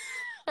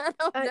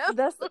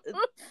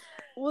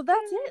 Well,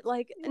 that's it.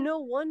 Like, no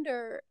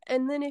wonder.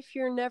 And then if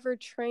you're never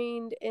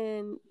trained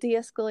in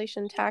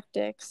de-escalation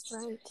tactics,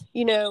 Right.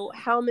 you know,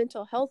 how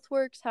mental health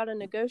works, how to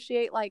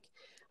negotiate. Like,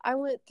 I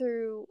went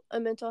through a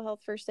mental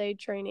health first aid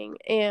training,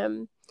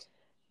 and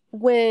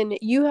when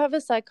you have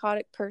a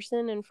psychotic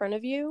person in front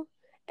of you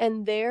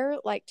and they're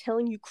like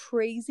telling you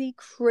crazy,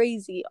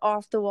 crazy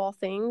off the wall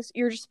things,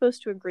 you're just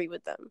supposed to agree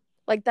with them.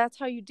 Like, that's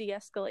how you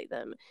de-escalate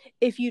them.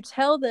 If you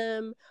tell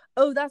them,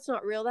 oh, that's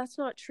not real, that's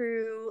not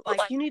true,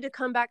 like, you need to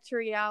come back to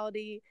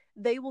reality,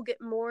 they will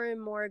get more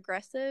and more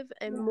aggressive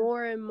and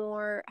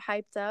more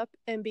hyped up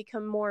and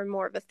become more and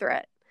more of a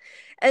threat.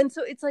 And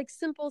so it's like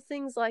simple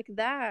things like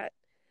that,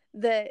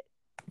 that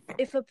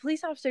if a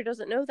police officer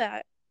doesn't know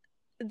that,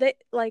 they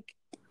like,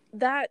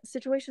 that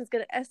situation is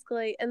going to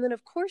escalate, and then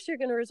of course you're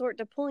going to resort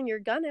to pulling your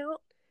gun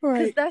out,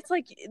 because that's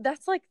like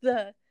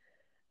the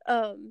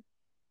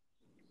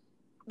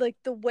like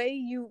the way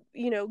you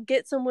know,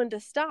 get someone to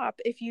stop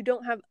if you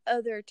don't have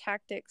other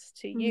tactics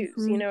to use.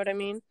 You know what I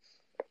mean?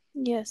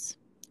 Yes.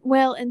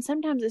 Well, and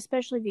sometimes,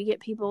 especially if you get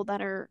people that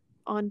are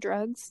on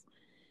drugs,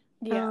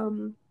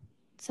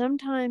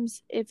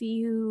 sometimes if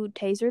you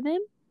taser them,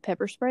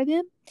 pepper spray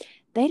them,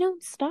 they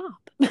don't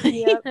stop.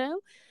 You know?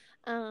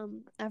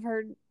 I've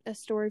heard a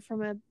story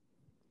from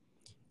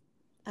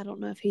I don't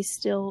know if he's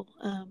still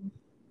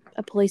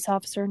a police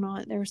officer or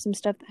not. There was some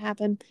stuff that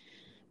happened,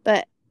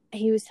 but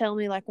he was telling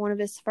me, like, one of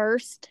his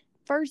first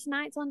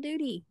nights on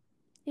duty,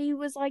 he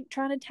was like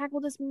trying to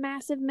tackle this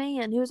massive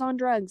man who was on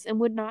drugs and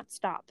would not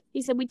stop.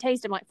 He said we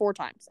tased him like 4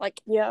 times.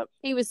 Like,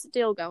 he was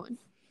still going.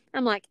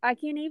 I'm like, I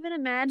can't even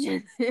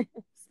imagine this,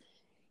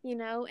 you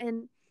know,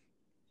 and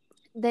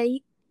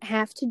they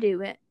have to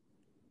do it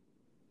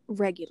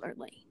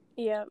regularly.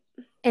 Yeah.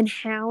 And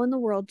how in the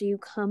world do you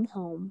come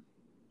home,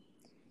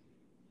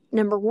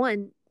 number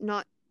one,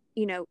 not,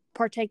 you know,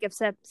 partake of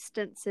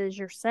substances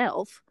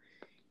yourself,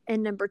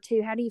 and number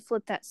two, how do you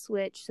flip that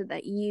switch so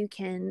that you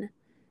can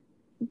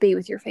be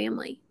with your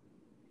family?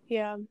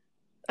 Yeah.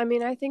 I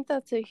mean, I think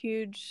that's a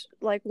huge,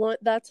 like,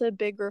 that's a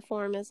big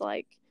reform, is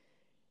like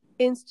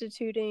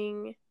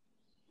instituting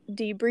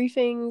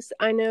debriefings.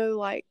 I know,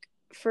 like,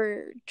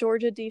 for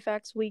Georgia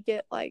defects, we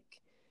get like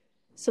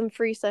some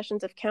free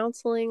sessions of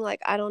counseling.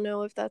 Like, I don't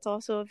know if that's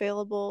also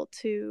available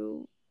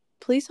to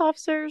police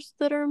officers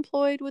that are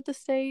employed with the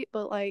state,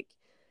 but like,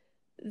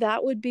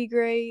 that would be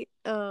great.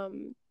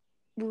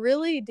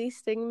 Really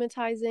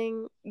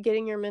destigmatizing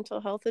getting your mental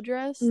health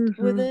addressed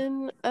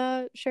within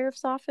a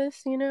sheriff's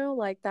office, you know,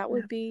 like, that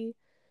would be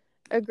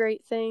a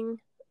great thing.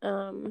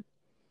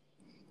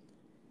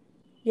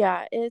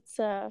 Yeah, it's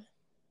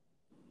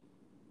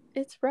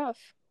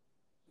rough.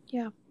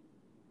 Yeah.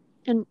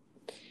 And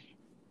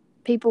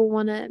people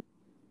want to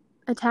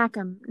attack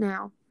them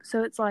now.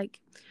 So it's like,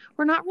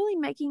 we're not really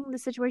making the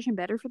situation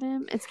better for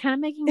them. It's kind of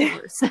making it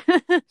worse.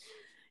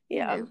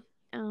 Yeah. You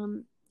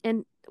know?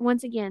 And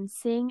once again,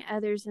 seeing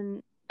others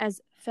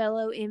as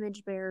fellow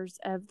image bearers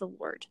of the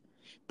Lord.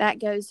 That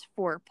goes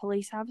for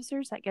police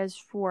officers. That goes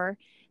for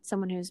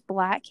someone who's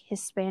Black,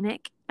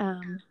 Hispanic,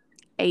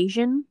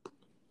 Asian,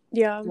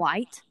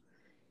 white,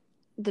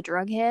 the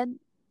drug head.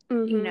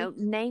 You know,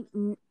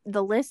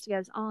 the list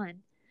goes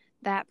on.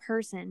 That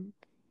person,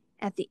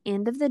 at the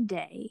end of the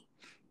day,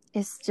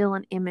 is still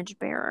an image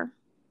bearer.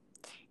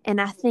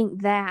 And I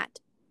think that,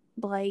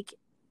 Blake,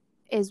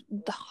 is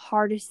the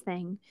hardest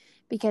thing,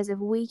 because if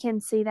we can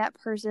see that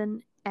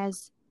person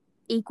as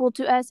equal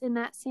to us in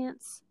that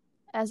sense,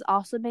 as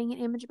also being an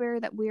image bearer,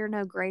 that we are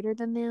no greater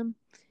than them,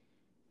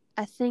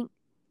 I think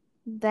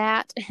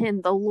that,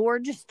 and the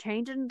Lord just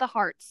changing the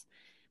hearts,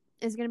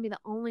 is going to be the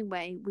only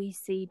way we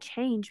see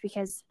change.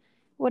 Because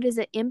what is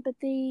it?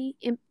 Empathy.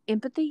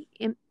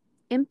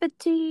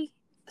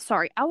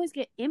 Sorry, I always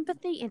get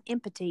empathy and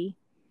empathy.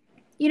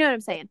 You know what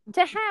I'm saying?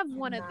 To have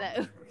one of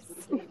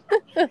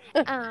those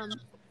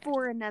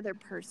for another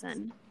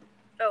person.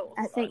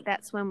 I think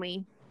that's when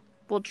we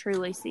will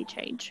truly see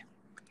change.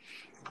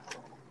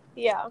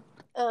 Yeah.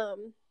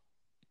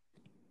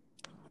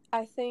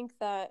 I think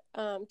that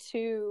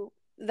too,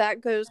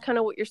 that goes kind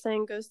of what you're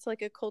saying, goes to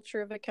like a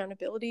culture of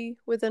accountability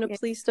within a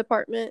police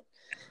department.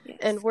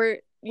 And we're,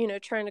 you know,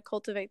 trying to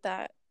cultivate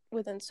that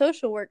within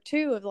social work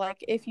too, of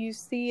like, if you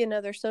see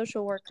another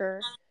social worker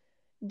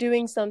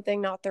doing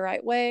something not the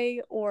right way,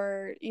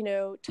 or, you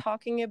know,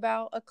 talking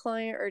about a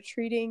client or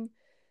treating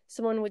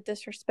someone with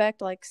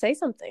disrespect, like, say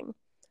something.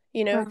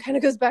 You know, kind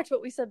of goes back to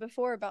what we said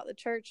before about the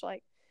church.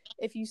 Like,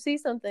 if you see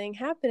something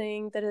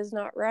happening that is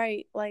not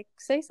right, like,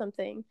 say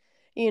something,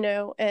 you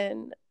know,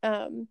 and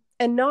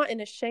not in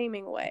a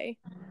shaming way,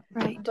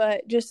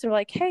 but just sort of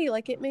like, hey,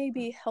 like, it may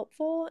be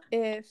helpful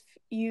if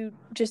you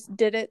just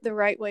did it the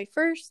right way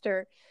first,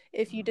 or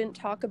if you didn't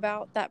talk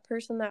about that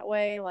person that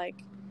way, like,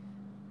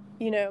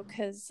 you know,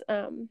 because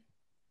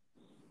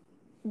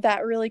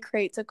that really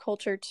creates a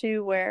culture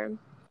too where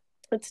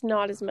it's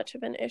not as much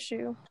of an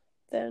issue.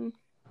 Then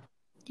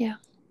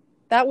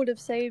that would have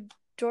saved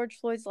George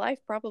Floyd's life,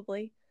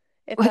 probably,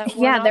 if that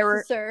one there were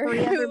officer 3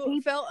 other who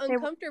people felt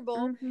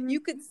uncomfortable, you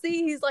could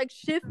see he's like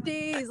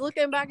shifty, he's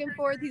looking back and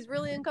forth, he's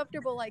really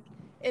uncomfortable. Like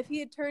if he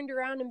had turned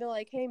around and been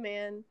like, hey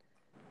man,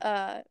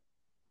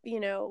 you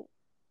know,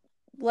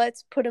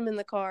 let's put him in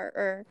the car,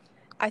 or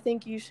I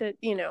think you should,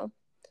 you know,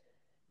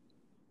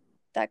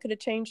 that could have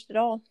changed it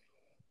all.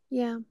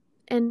 Yeah.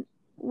 And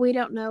we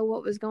don't know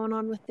what was going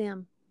on with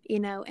them, you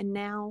know, and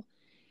now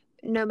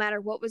no matter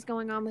what was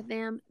going on with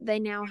them, they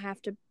now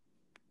have to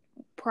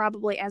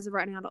probably, as of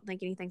right now, I don't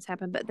think anything's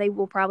happened, but they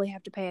will probably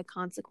have to pay a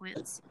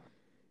consequence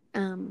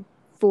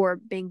for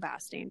being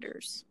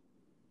bystanders.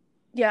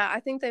 Yeah, I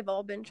think they've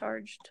all been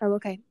charged. Oh,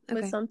 okay.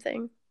 With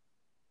something,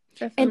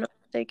 if I'm not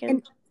mistaken.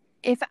 And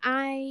if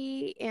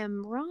I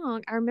am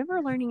wrong, I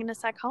remember learning in a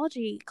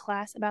psychology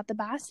class about the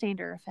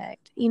bystander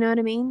effect. You know what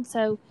I mean?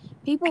 So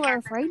people are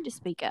afraid to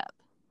speak up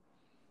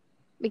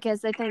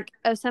because they think,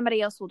 oh,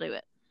 somebody else will do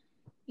it.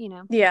 You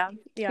know? Yeah.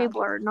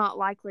 People are not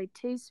likely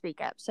to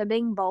speak up. So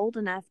being bold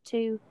enough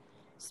to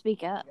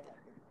speak up.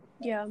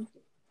 Yeah.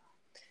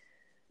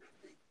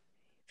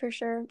 For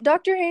sure.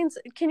 Dr. Haynes,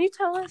 can you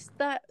tell us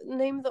that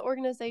name of the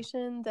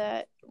organization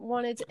that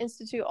wanted to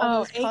institute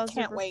all those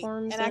positive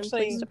reforms in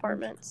police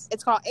departments?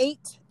 It's called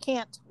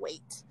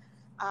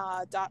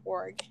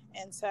 8can'twait.org.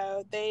 And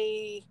so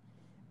they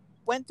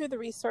went through the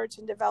research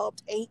and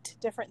developed 8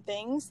 different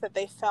things that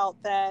they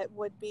felt that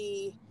would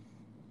be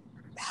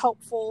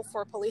helpful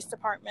for police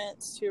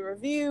departments to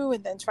review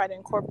and then try to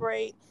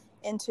incorporate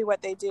into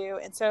what they do.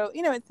 And so,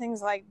 you know,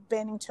 things like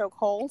banning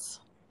chokeholds.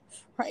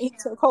 Right,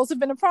 chokeholds have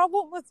been a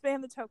problem. Let's ban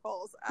the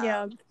chokeholds.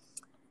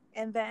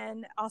 And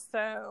then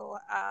also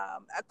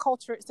a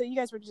culture. So you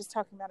guys were just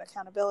talking about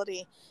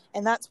accountability,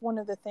 and that's one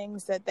of the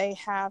things that they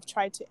have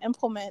tried to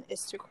implement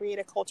is to create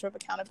a culture of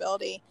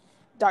accountability.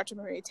 Dr.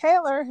 Maria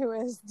Taylor, who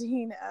is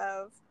Dean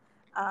of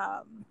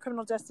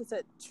Criminal Justice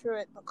at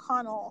Truett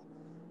McConnell,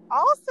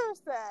 also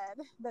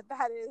said that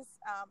that is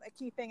a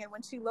key thing. And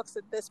when she looks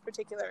at this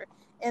particular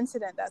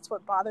incident, that's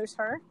what bothers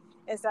her,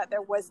 is that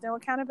there was no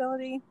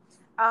accountability.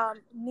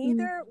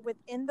 Neither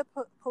within the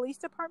police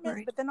department,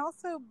 right, but then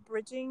also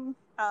bridging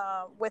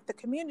with the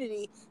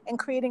community and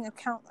creating a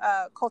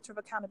culture of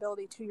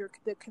accountability to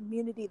the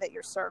community that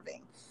you're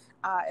serving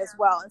as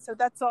well. And so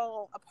that's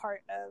all a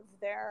part of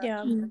their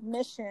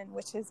mission,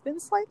 which has been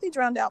slightly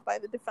drowned out by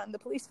the defund the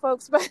police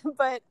folks. But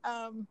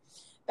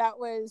that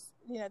was,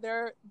 you know,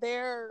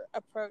 their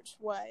approach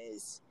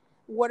was,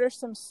 what are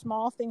some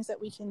small things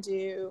that we can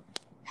do?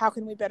 How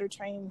can we better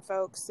train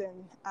folks,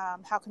 and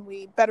how can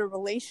we better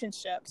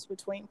relationships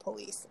between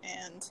police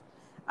and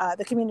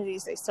the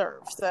communities they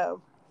serve?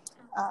 So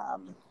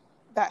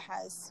that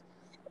has,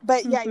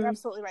 but yeah, you're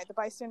absolutely right. The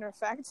bystander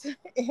effect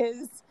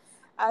is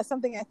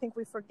something I think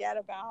we forget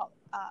about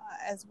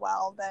as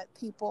well, that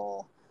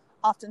people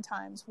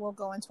oftentimes will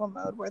go into a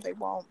mode where they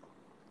won't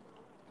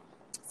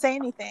say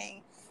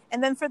anything.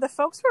 And then for the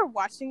folks who are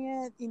watching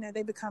it, you know,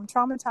 they become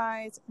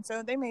traumatized. And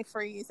so they may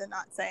freeze and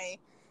not say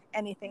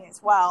anything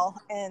as well.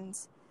 And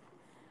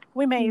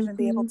we may even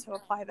be able to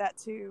apply that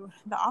to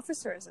the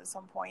officers at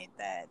some point,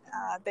 that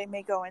they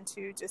may go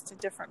into just a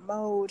different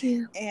mode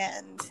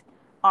and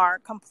are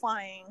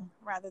complying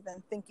rather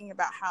than thinking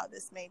about how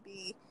this may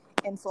be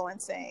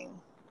influencing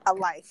a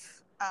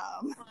life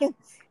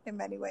in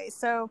many ways.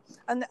 So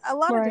a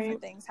lot of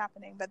different things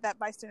happening, but that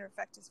bystander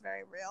effect is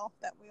very real,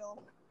 that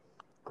we'll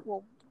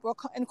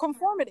in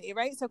conformity,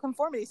 right? So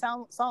conformity,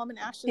 Solomon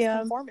Ash's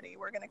conformity.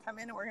 We're going to come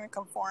in and we're going to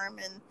conform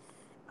and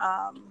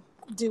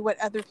do what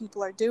other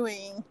people are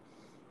doing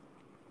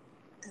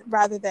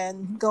rather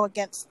than go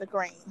against the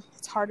grain.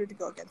 It's harder to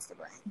go against the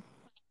grain.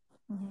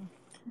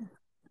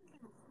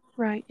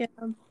 Right. Yeah.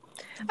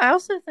 I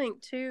also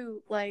think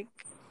too, like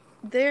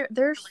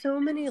there's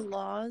so many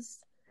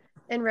laws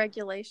and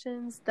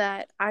regulations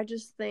that I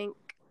just think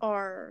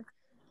are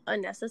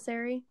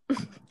unnecessary.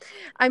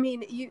 I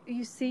mean,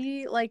 you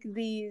see like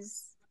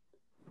these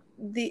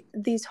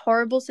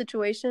horrible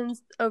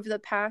situations over the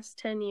past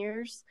 10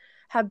 years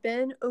have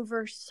been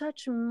over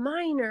such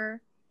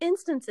minor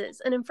instances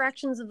and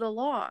infractions of the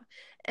law.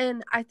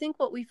 And I think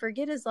what we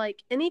forget is,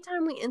 like,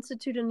 anytime we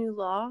institute a new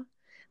law,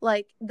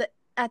 like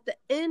at the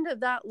end of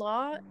that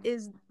law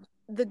is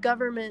the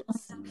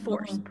government's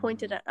force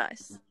pointed at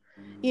us.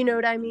 You know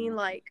what I mean?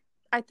 Like,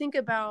 I think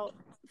about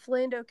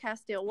Philando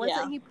Castile.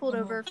 Wasn't he pulled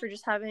over for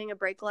just having a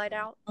brake light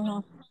out?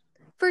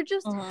 For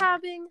just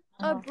having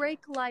a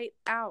brake light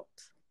out.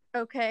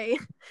 Okay.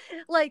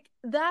 Like,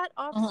 that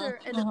officer,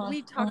 and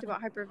we talked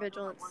about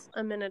hypervigilance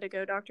a minute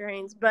ago, Dr.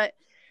 Haynes, but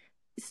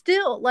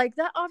still, like,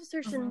 that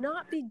officer should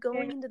not be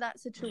going into that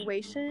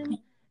situation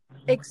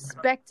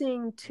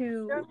expecting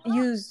to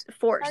use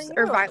force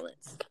or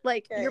violence.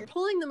 Like, you're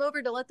pulling them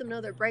over to let them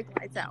know their brake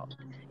light's out,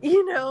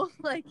 you know?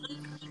 Like,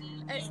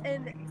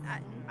 and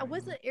I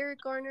wasn't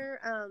Eric Garner,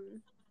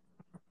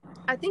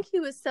 I think he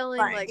was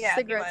selling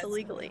cigarettes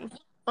illegally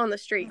on the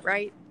street,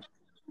 right?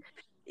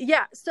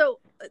 Yeah. So,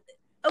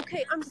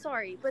 okay, I'm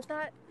sorry, but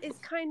that is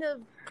kind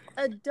of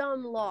a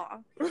dumb law.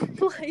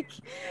 Like,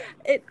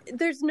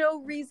 there's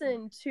no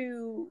reason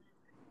to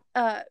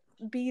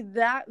be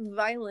that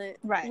violent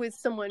with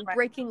someone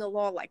breaking a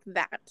law like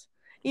that.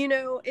 You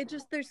know,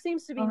 there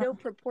seems to be no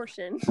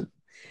proportion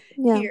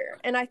here.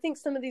 And I think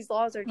some of these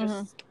laws are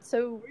just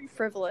so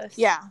frivolous.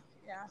 Yeah.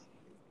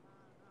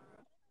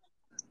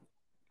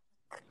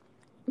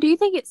 Do you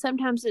think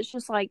sometimes it's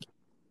just like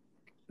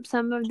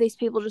some of these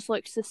people just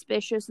look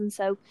suspicious, and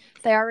so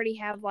they already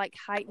have like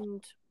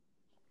heightened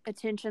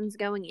attentions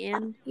going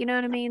in? You know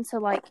what I mean? So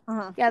like,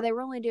 yeah, they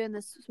were only doing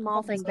this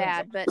small thing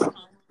bad, but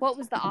what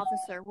was the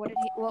officer?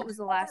 What was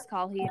the last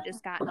call he had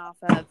just gotten off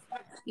of?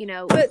 You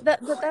know, but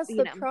that's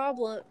the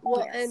problem.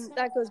 Well, and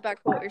that goes back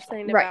to what we were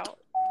saying about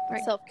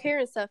self-care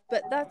and stuff.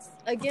 But that's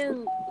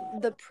again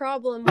the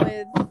problem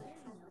with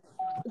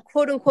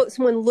quote unquote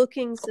someone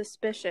looking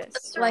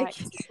suspicious. Like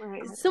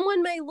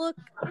someone may look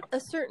a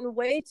certain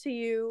way to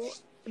you,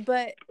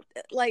 but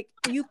like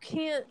you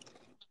can't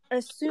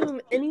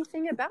assume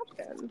anything about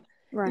them.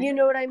 You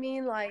know what I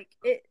mean? Like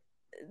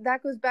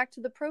that goes back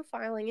to the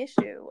profiling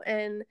issue.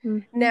 And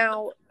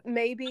now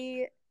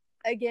maybe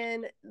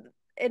again,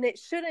 and it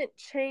shouldn't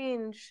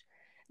change.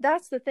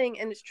 That's the thing.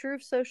 And it's true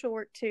of social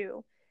work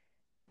too.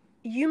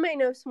 You may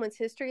know someone's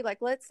history. Like,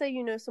 let's say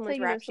you know someone's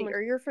rap sheet,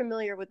 or you're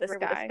familiar with this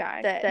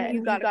guy that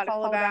you got a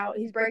call about.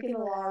 He's breaking the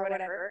law or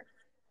whatever.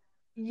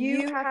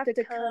 You have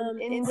to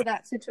come into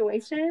that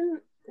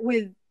situation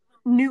with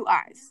new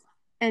eyes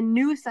and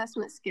new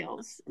assessment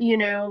skills. You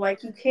know,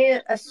 like you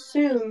can't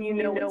assume you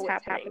know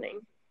what's happening.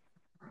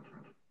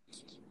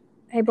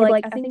 Hey,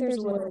 Blake, I think there's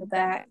a little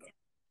back,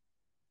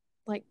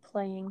 like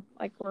playing,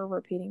 like we're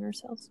repeating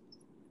ourselves.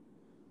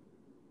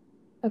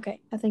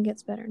 Okay, I think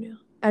it's better now.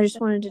 I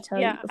just wanted to tell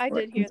you. Yeah, I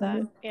did hear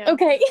that. Yeah.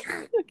 Okay.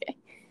 Okay.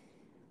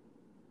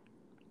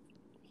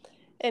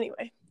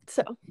 Anyway,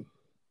 so.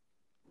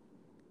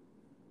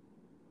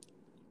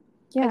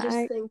 Yeah, I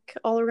just think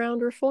all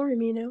around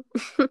reform, you know?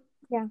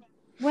 Yeah.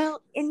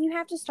 Well, and you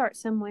have to start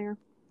somewhere.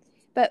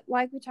 But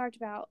like we talked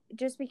about,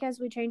 just because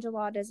we change a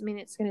law doesn't mean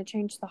it's going to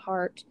change the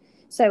heart.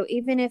 So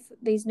even if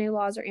these new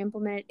laws are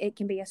implemented, it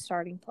can be a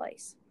starting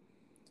place.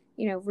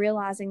 You know,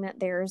 realizing that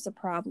there is a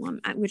problem,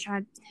 which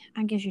I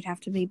guess you'd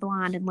have to be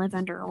blind and live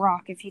under a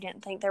rock if you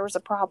didn't think there was a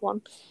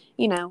problem,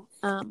 you know.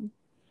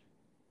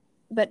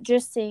 But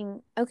just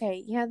seeing,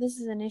 okay, yeah, this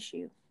is an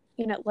issue.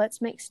 You know, let's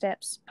make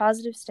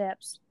positive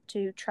steps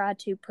to try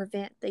to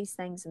prevent these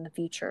things in the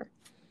future.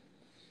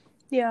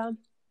 Yeah.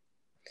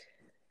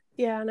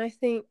 Yeah, and I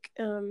think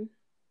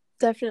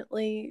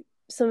definitely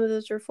some of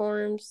those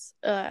reforms,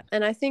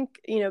 and I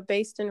think, you know,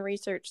 based in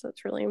research,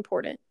 that's really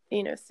important.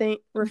 You know,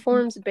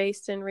 reforms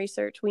based in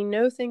research. We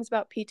know things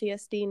about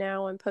PTSD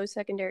now and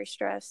post-secondary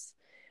stress.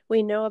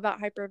 We know about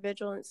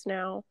hypervigilance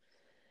now.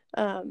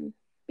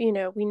 You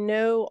know, we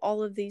know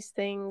all of these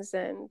things,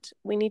 and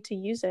we need to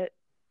use it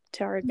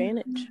to our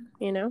advantage,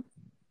 you know?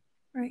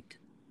 Right.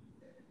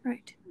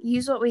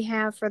 Use what we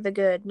have for the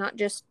good, not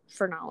just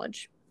for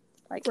knowledge.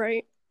 Like,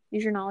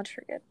 use your knowledge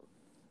for good.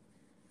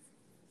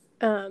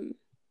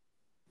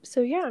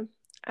 So yeah,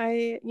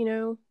 I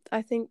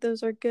think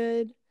those are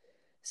good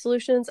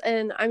solutions.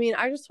 And I mean,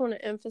 I just want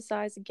to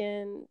emphasize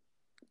again,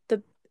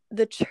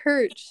 the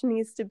church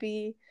needs to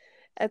be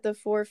at the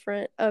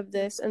forefront of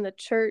this, and the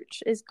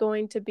church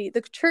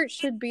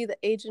should be the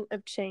agent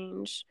of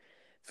change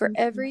for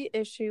every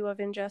issue of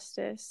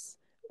injustice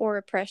or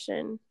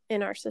oppression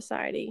in our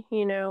society,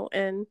 you know.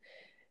 And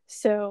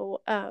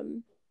so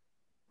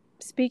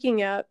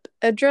speaking up,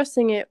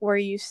 addressing it where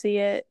you see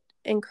it,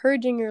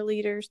 encouraging your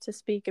leaders to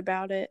speak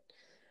about it.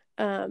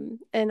 And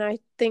I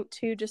think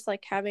too, just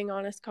like having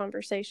honest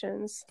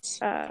conversations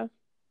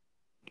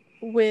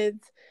with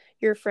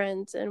your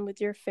friends and with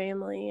your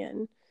family,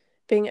 and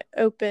being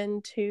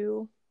open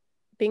to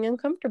being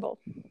uncomfortable.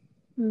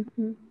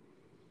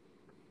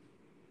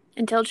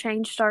 Until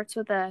change starts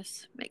with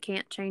us, it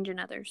can't change in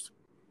others.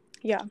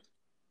 Yeah.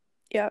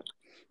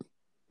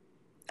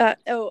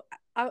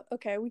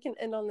 Okay, we can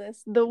end on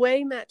this. The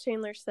way Matt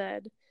Chandler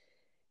said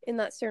in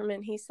that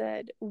sermon, he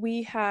said,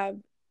 we have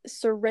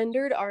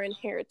surrendered our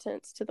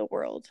inheritance to the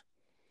world.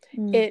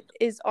 It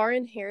is our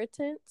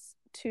inheritance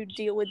to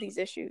deal with these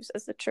issues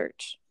as the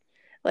church.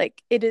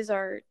 Like, it is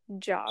our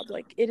job.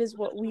 Like, it is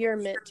what we are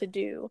meant to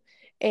do.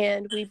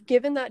 And we've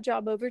given that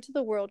job over to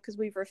the world because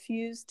we've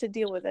refused to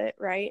deal with it,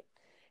 right?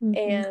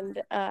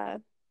 And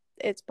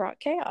it's brought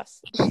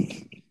chaos.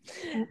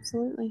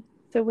 Absolutely.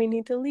 So we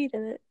need to lead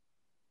in it.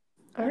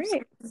 All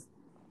right.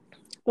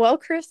 Well,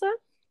 Carissa,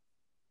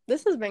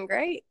 this has been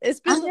great. It's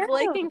been the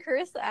Blake and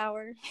Carissa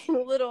hour. A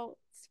little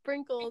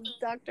sprinkled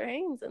Dr.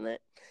 Haynes in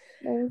it.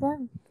 There you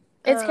go.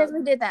 It's because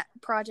we did that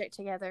project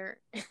together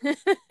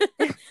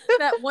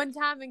that one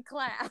time in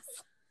class.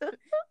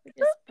 We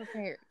just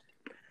prepared.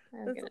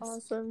 That's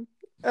awesome.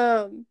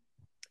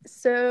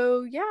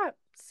 So yeah,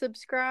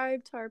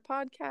 subscribe to our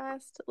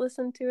podcast,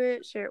 listen to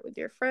it, share it with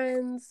your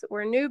friends.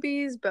 We're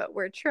newbies, but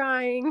we're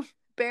trying.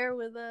 Bear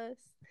with us,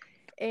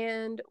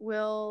 and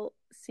we'll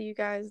see you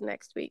guys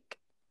next week.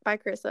 Bye,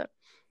 Carissa.